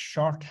have a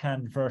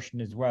shorthand version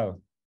as well.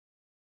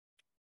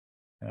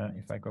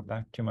 If I go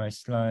back to my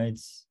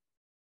slides.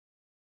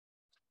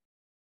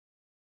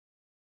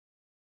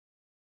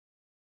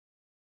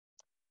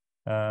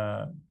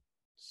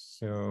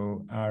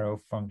 So arrow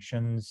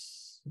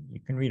functions, you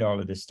can read all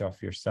of this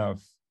stuff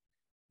yourself.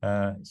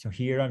 So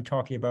here I'm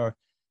talking about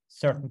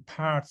certain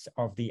parts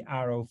of the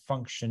arrow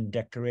function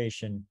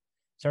declaration,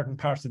 certain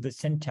parts of the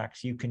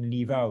syntax you can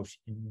leave out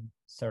in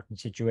certain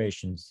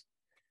situations.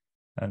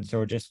 And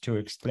so just to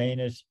explain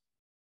it,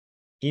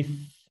 if,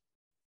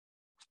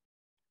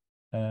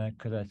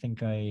 because I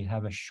think I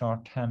have a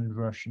shorthand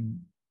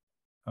version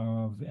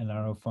of an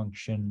arrow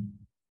function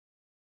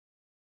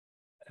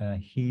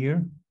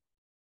here.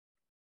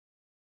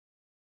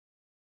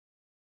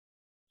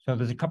 So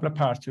there's a couple of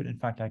parts to it. In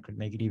fact, I could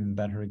make it even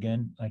better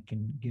again. I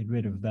can get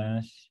rid of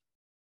that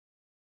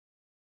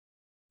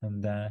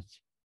and that.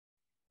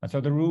 And so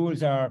the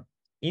rules are,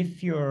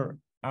 if your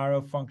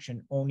arrow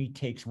function only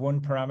takes one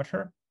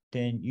parameter,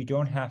 then you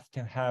don't have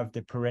to have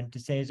the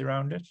parentheses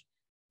around it.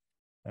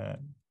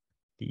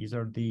 These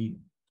are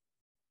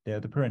they're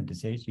the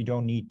parentheses. You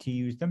don't need to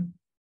use them.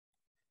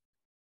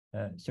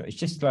 So it's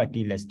just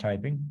slightly less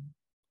typing.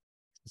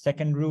 The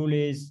second rule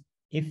is,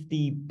 if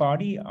the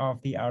body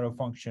of the arrow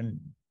function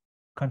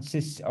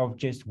consists of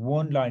just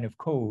one line of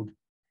code,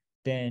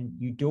 then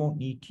you don't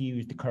need to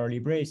use the curly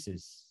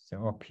braces.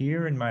 So up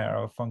here in my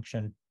arrow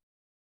function,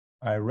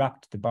 I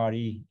wrapped the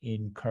body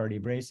in curly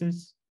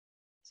braces,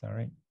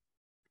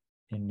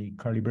 in the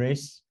curly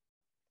brace.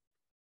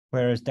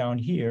 Whereas down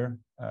here,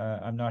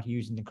 I'm not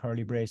using the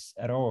curly brace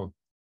at all.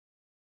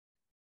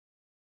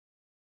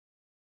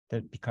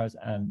 Because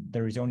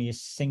there is only a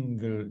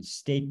single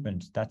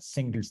statement. That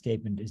single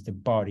statement is the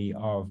body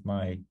of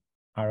my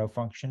arrow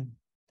function.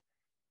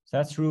 So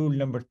that's rule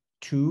number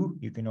 2.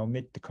 You can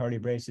omit the curly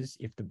braces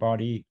if the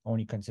body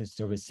only consists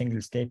of a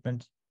single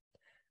statement.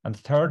 And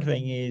the third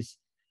thing is,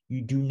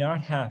 you do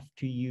not have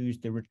to use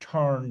the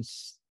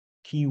returns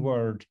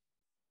keyword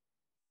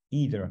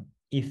either.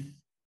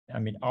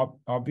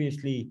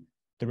 Obviously,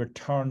 the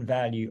return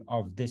value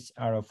of this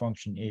arrow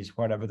function is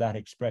whatever that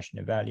expression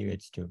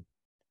evaluates to.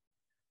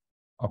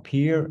 Up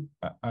here,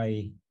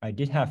 I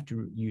did have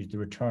to use the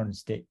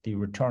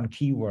return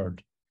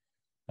keyword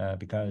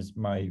because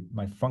my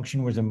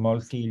function was a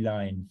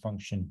multi-line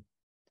function.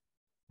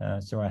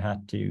 So I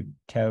had to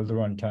tell the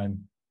runtime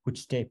which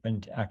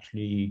statement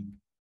actually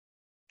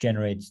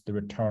generates the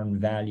return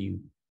value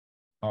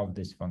of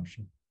this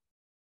function.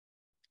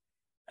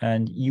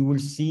 And you will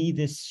see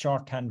this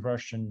shorthand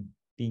version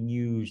being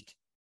used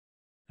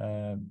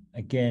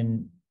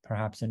again,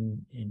 perhaps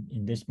in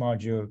this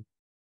module,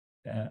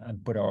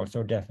 but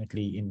also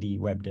definitely in the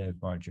web dev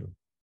module.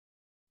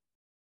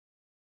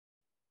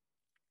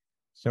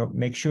 So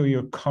make sure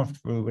you're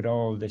comfortable with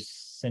all this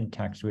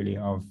syntax really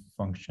of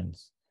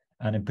functions,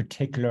 and in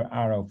particular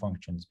arrow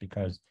functions,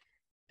 because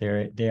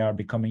they are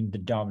becoming the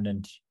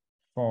dominant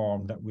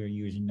form that we're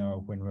using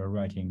now when we're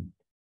writing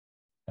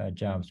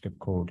JavaScript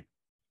code.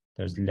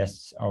 There's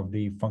less of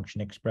the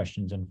function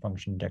expressions and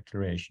function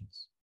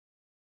declarations.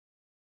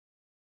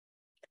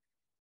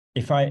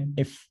 If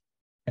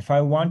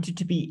I wanted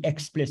to be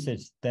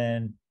explicit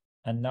then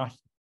and not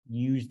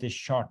use this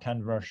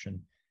shorthand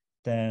version,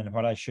 then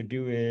what I should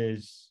do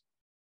is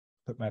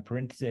put my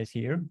parentheses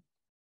here.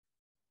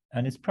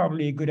 And it's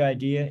probably a good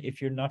idea,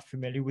 if you're not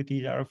familiar with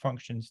these arrow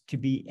functions, to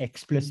be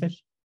explicit.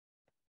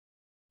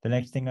 The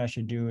next thing I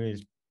should do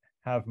is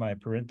have my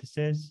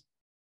parentheses.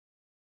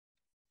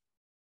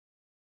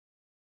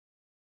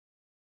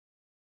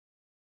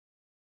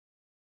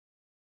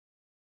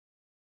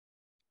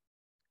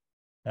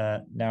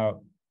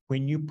 Now,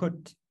 when you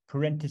put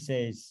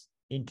parentheses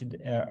into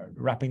the,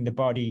 wrapping the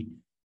body,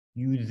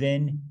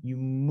 you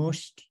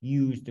must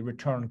use the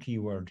return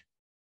keyword.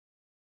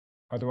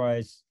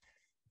 Otherwise,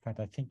 in fact,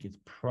 I think it's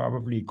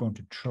probably going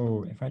to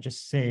throw, if I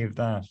just save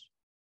that.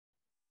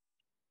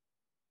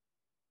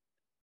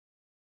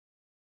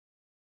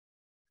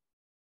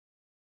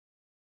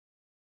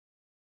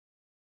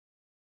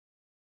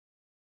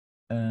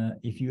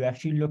 If you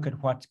actually look at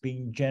what's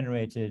being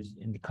generated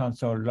in the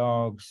console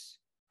logs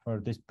for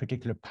this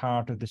particular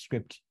part of the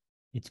script,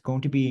 it's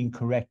going to be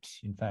incorrect.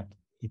 In fact,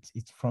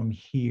 it's from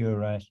here,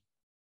 right?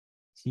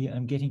 See,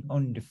 I'm getting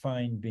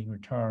undefined being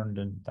returned,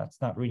 and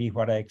that's not really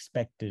what I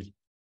expected.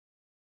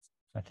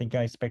 I think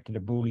I expected a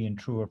Boolean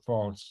true or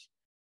false.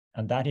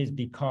 And that is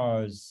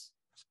because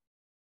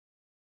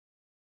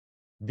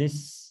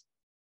this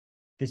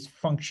this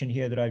function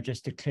here that I've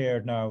just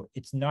declared now,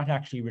 it's not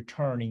actually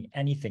returning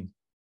anything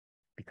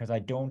because I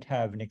don't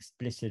have an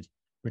explicit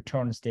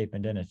return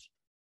statement in it.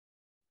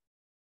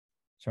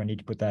 So I need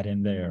to put that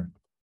in there.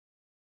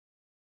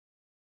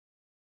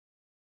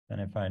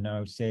 And if I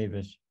now save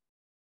it,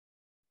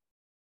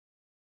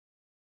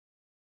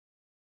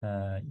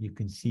 you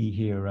can see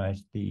here, right,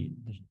 the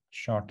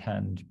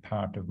shorthand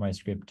part of my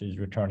script is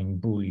returning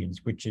Booleans,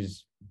 which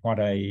is what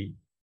I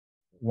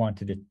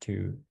wanted it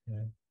to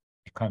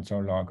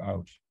console log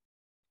out.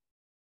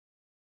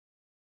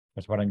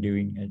 That's what I'm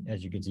doing.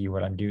 As you can see,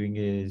 what I'm doing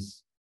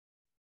is,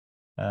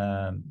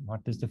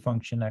 what does the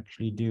function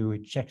actually do?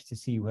 It checks to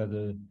see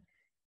whether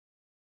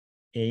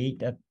it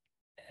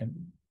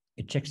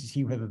checks to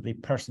see whether the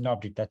person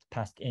object that's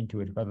passed into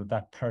it, whether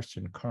that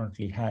person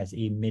currently has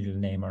a middle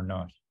name or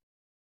not.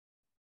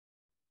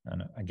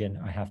 And again,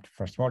 I have to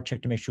first of all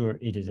check to make sure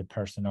it is a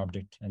person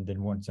object. And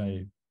then once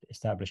I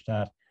establish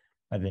that,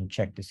 I then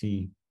check to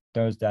see,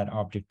 does that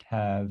object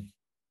have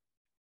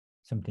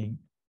something,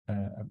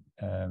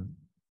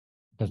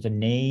 does the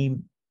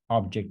name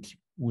object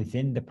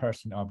within the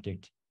person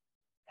object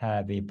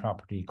have a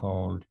property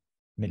called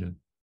middle?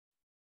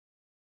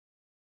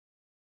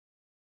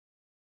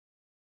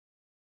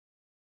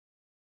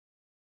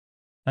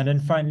 And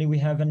then finally, we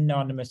have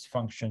anonymous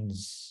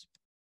functions.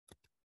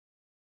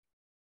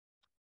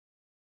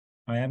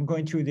 I am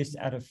going through this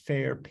at a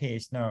fair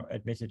pace now,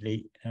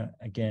 admittedly,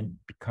 again,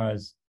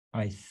 because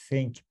I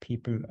think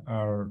people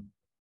are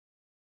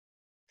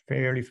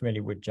fairly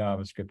familiar with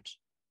JavaScript.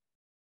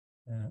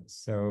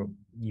 So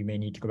you may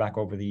need to go back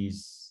over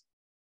these,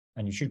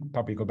 and you should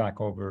probably go back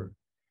over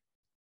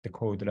the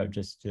code that I've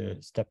just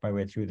stepped my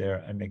way through there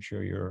and make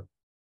sure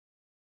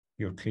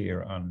you're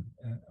clear on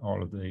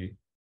all of the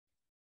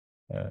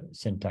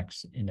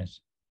syntax in it.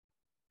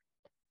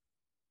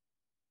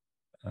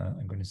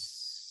 I'm going to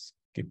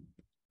skip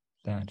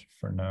that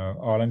for now.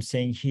 All I'm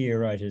saying here,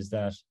 right, is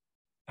that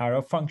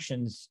arrow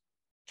functions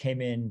came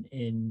in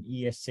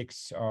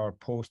ES6 or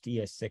post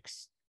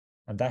ES6,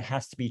 and that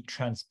has to be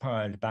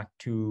transpiled back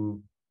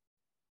to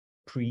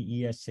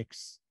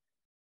pre-ES6.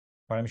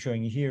 What I'm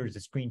showing you here is a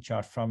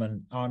screenshot from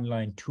an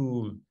online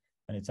tool,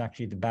 and it's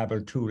actually the Babel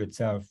tool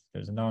itself.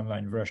 There's an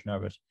online version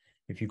of it.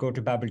 If you go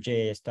to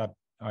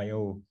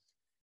babeljs.io,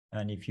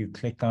 and if you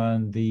click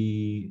on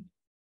the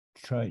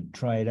try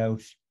it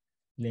out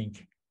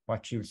link,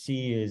 what you'll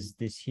see is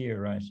this here,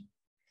 right?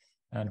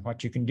 And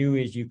what you can do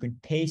is you can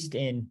paste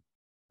in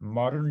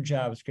modern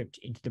JavaScript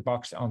into the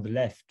box on the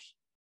left,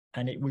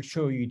 and it will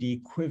show you the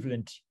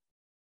equivalent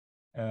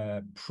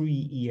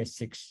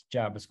pre-ES6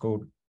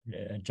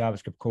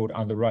 JavaScript code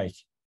on the right.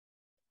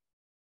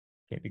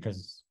 Okay,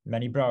 because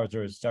many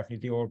browsers, certainly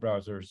the old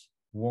browsers,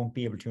 won't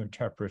be able to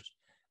interpret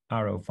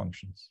arrow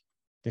functions.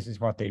 This is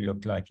what they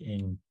look like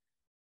in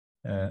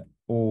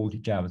old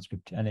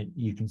JavaScript, and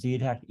you can see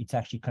it's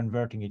actually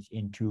converting it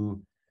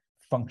into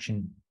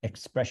function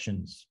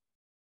expressions.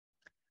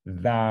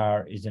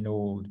 Var is an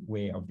old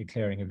way of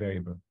declaring a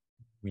variable.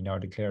 We now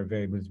declare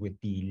variables with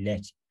the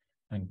let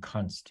and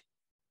const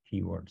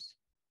keywords.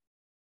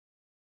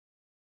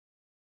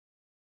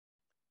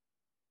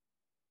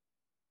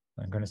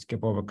 I'm going to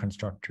skip over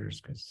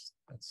constructors because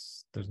that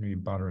doesn't really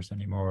bother us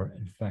anymore.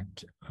 In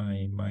fact,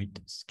 I might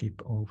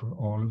skip over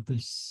all of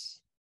this.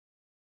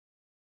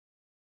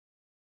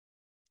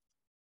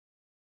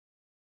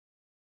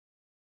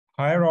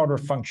 Higher order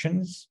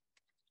functions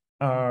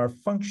are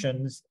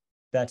functions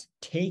that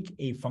take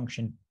a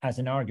function as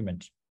an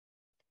argument.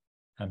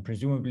 And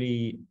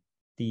presumably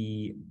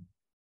the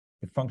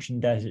function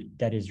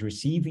that is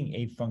receiving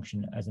a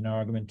function as an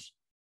argument,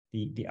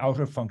 the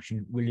outer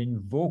function will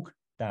invoke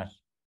that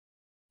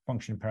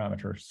function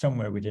parameter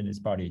somewhere within its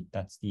body.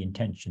 That's the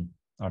intention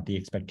or the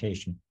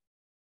expectation.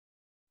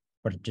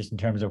 But just in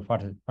terms of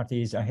what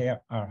is a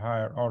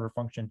higher order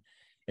function,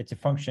 it's a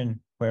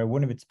function where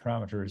one of its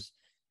parameters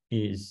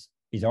is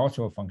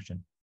also a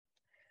function.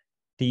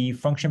 The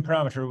function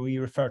parameter we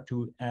refer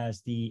to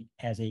as a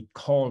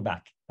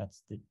callback.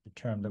 That's the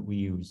term that we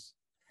use,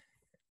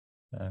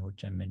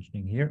 which I'm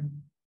mentioning here.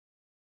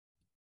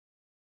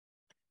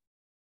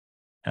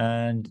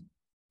 And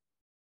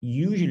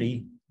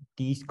usually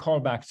these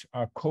callbacks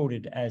are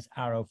coded as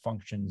arrow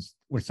functions.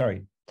 Well,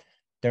 sorry,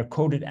 they're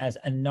coded as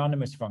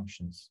anonymous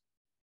functions.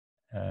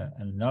 An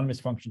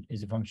anonymous function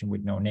is a function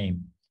with no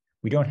name.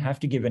 We don't have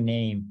to give a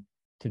name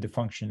to the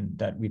function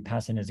that we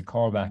pass in as a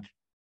callback.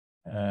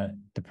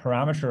 The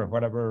parameter,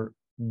 whatever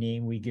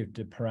name we give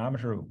the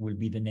parameter, will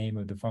be the name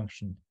of the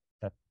function.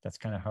 That's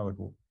kind of how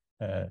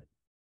it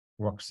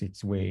works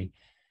its way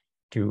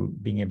to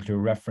being able to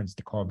reference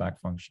the callback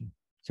function.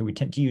 So we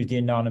tend to use the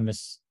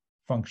anonymous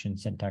function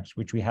syntax,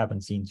 which we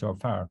haven't seen so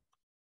far,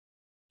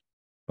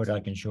 but I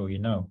can show you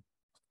now.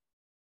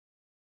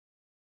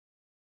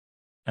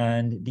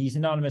 And these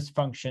anonymous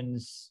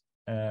functions,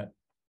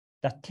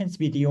 that tends to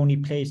be the only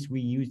place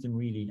we use them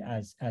really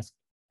as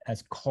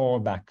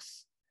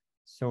callbacks.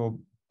 So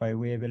by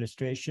way of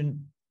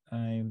illustration,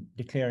 I'm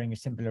declaring a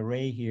simple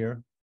array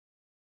here.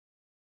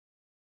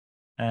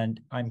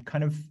 And I'm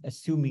kind of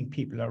assuming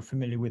people are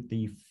familiar with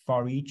the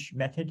for each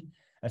method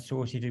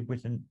associated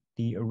with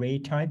the array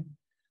type.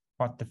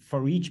 What the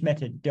for each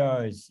method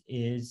does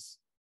is,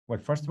 well,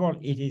 first of all,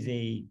 it is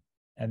a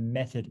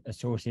method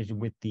associated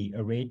with the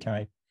array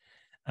type,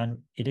 and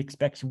it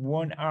expects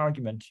one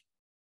argument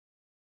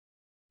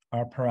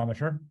or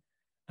parameter,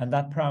 and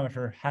that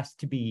parameter has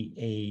to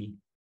be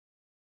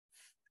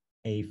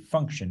a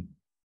function.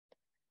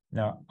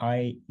 Now,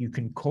 you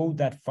can code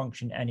that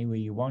function any way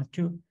you want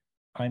to.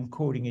 I'm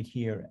coding it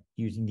here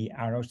using the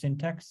arrow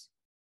syntax.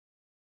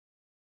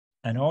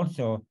 And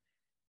also,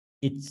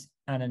 it's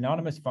an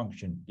anonymous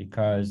function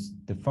because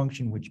the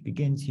function which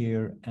begins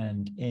here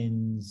and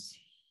ends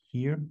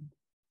here,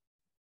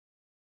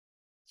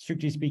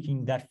 strictly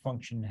speaking, that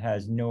function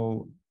has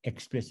no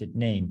explicit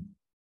name.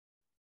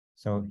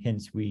 So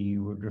hence we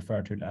would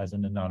refer to it as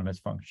an anonymous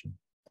function.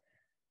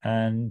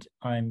 And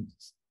I'm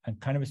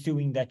kind of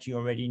assuming that you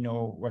already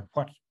know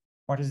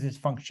what is this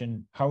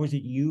function, how is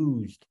it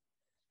used?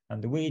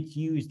 And the way it's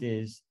used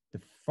is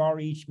the for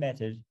each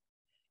method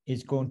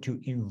is going to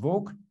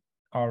invoke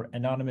our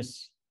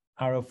anonymous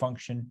arrow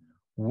function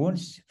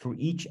once for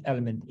each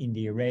element in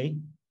the array.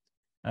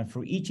 And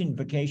for each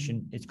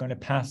invocation, it's going to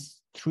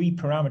pass 3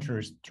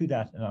 parameters to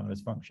that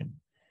anonymous function.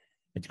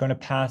 It's going to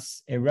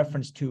pass a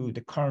reference to the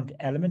current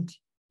element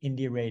in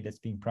the array that's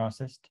being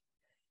processed.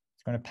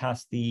 It's going to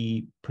pass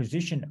the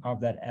position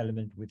of that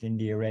element within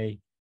the array.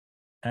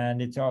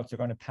 And it's also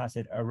going to pass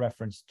it a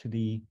reference to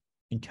the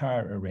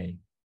entire array.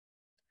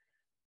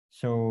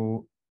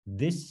 So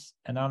this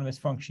anonymous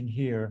function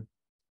here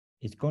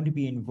is going to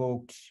be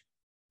invoked.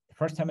 The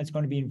first time it's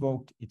going to be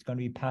invoked, it's going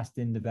to be passed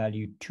in the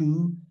value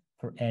 2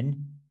 for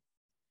n.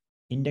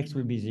 Index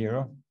will be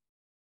 0.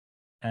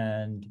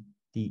 And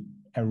the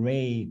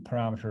array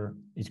parameter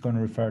is going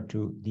to refer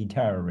to the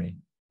entire array.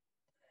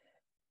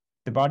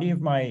 The body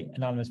of my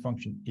anonymous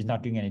function is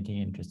not doing anything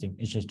interesting.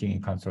 It's just doing a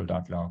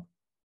console.log.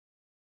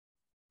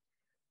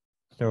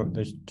 So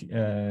there's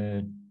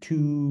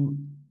 2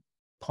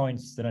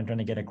 points that I'm trying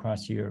to get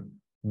across here.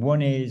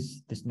 One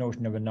is this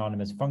notion of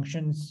anonymous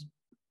functions,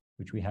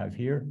 which we have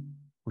here,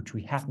 which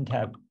we happen to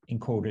have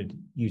encoded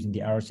using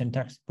the arrow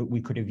syntax, but we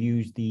could have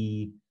used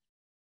the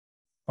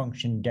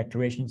function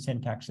declaration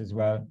syntax as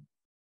well.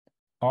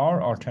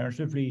 Or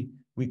alternatively,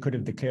 we could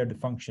have declared the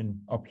function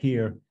up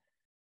here,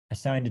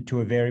 assigned it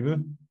to a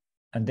variable,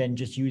 and then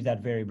just use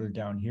that variable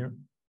down here.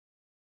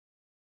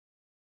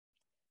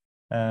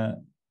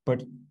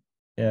 But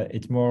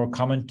it's more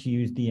common to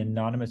use the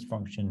anonymous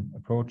function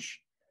approach.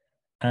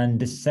 And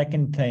the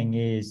second thing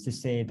is to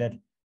say that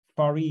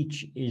for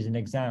each is an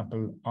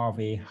example of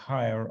a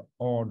higher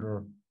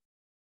order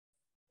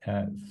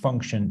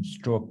function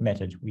stroke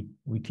method.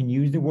 We can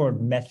use the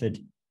word method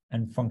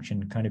and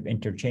function kind of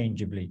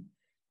interchangeably,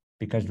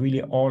 because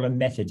really all a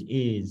method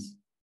is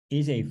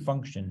a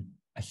function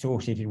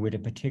associated with a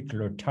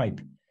particular type.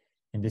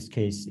 In this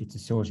case, it's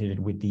associated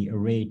with the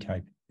array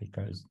type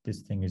because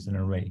this thing is an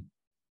array.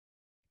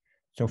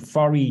 So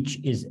for each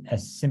is a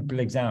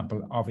simple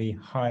example of a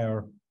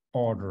higher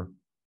order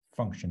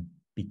function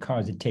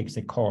because it takes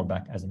a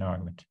callback as an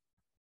argument.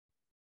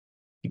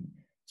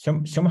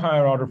 Some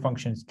higher order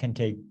functions can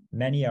take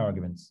many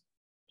arguments.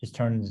 It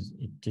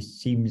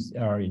just seems,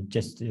 or it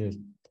just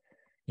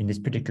in this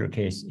particular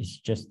case, it's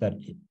just that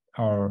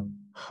our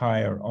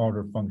higher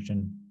order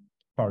function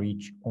for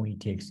each only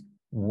takes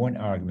one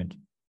argument,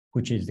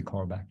 which is the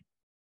callback.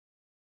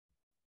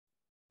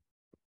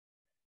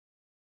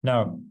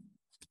 Now,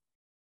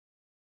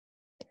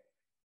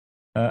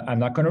 I'm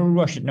not going to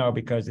rush it now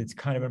because it's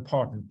kind of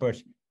important,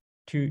 but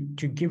to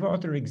give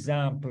other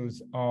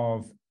examples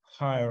of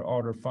higher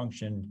order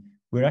function,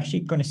 we're actually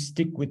going to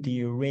stick with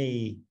the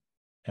array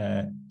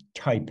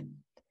type.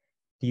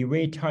 The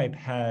array type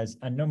has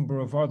a number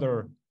of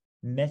other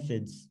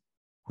methods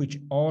which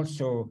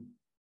also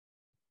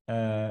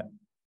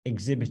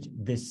exhibit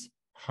this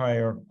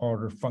higher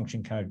order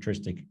function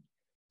characteristic.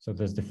 So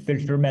there's the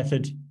filter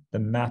method, the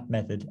map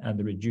method, and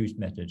the reduce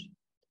method.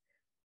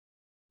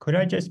 Could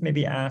I just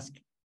maybe ask,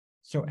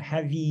 so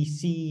have you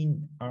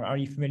seen, or are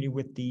you familiar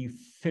with the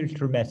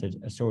filter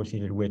method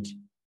associated with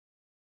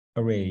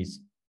arrays?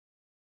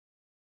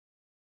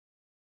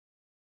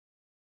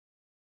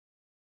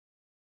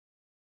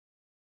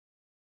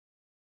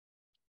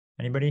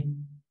 Anybody?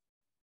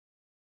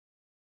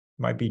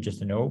 Might be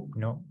just a no.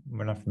 No,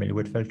 we're not familiar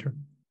with filter.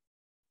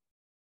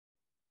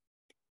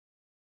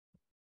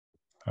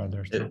 Are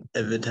there still?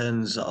 It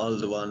returns all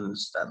the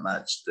ones that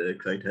match the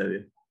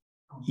criteria.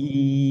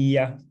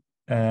 Yeah.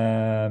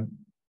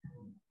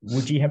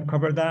 Would you have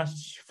covered that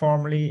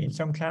formally in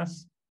some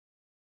class?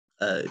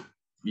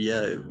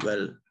 Yeah,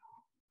 well,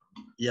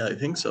 yeah, I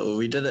think so.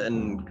 We did it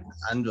in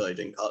Android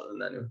in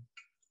Kotlin anyway.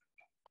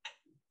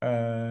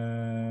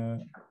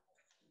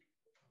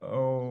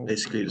 Oh,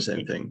 basically the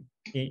same thing.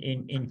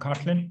 In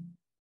Kotlin?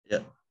 Yeah.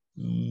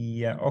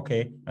 Yeah,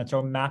 okay. And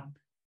so map,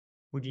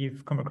 would you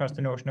have come across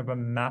the notion of a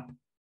map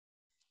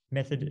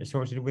method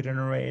associated with an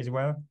array as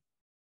well?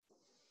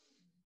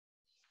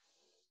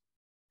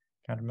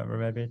 Can't remember,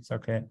 maybe it's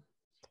okay.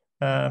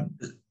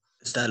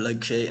 Is that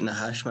like creating a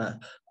hash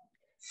map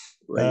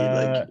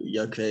where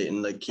you're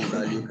creating like key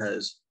value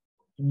pairs?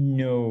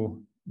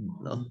 No.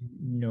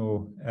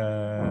 No.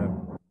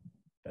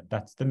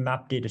 That's the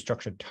map data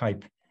structure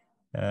type.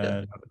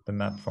 The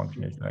map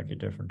function is slightly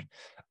different.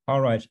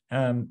 All right.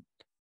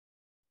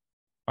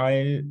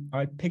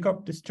 I'll pick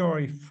up the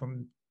story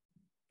from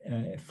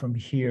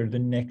here the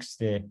next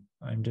day.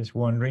 I'm just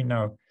wondering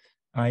now.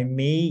 I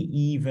may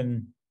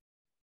even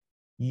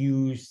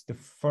use the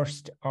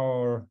first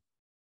hour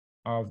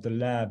of the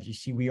labs. You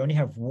see, we only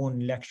have one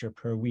lecture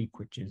per week,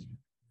 which is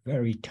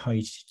very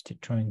tight to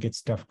try and get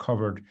stuff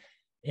covered,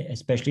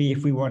 especially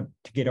if we want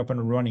to get up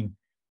and running.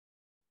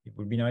 It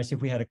would be nice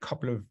if we had a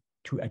couple of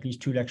at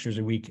least two lectures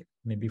a week,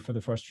 maybe for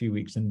the first few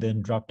weeks, and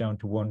then drop down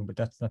to one, but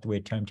that's not the way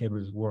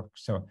timetables work.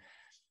 So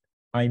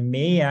I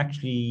may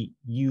actually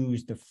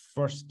use the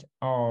first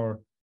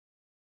hour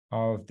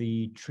of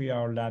the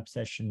 3-hour lab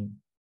session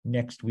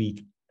next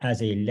week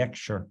as a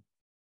lecture,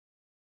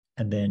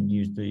 and then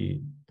use the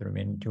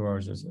remaining 2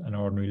 hours as an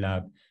ordinary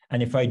lab.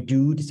 And if I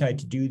do decide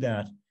to do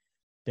that,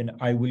 then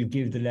I will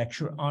give the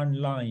lecture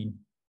online,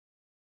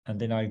 and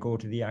then I'll go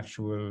to the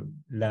actual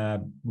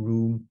lab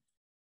room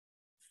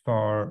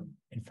for,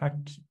 in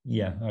fact,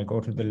 yeah, I'll go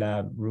to the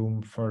lab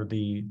room for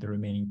the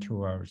remaining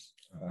 2 hours.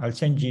 I'll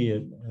send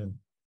you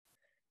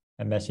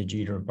a message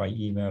either by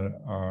email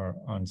or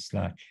on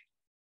Slack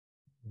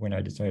when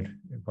I decide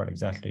what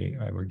exactly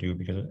I will do,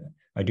 because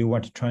I do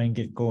want to try and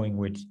get going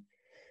with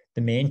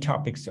the main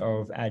topics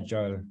of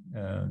Agile.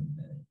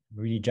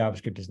 Really,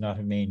 JavaScript is not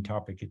a main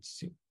topic,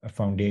 it's a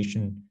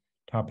foundation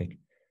topic.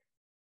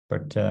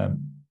 But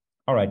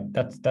all right,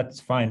 that's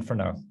fine for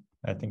now.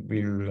 I think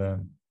we'll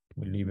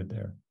leave it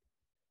there.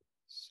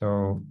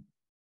 So,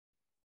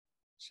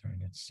 sorry,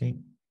 let's see.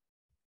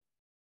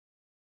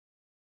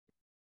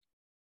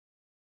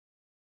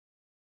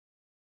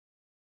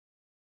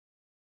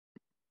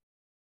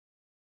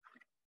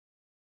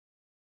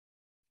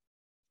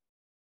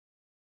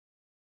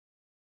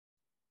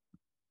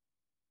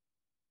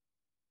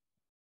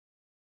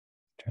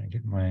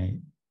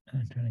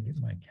 I'm trying to get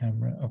my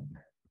camera up.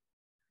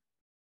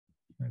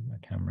 Where's my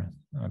camera?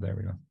 Oh, there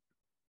we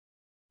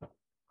go.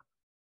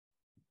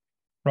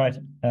 Right.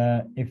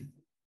 If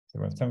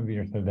some of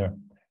you are still there.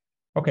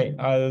 Okay,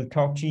 I'll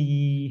talk to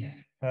you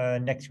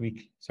next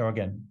week. So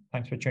again,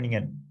 thanks for tuning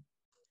in.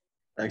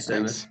 Thanks,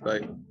 Dennis.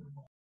 Bye.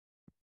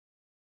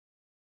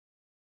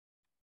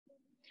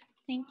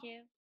 Thank you.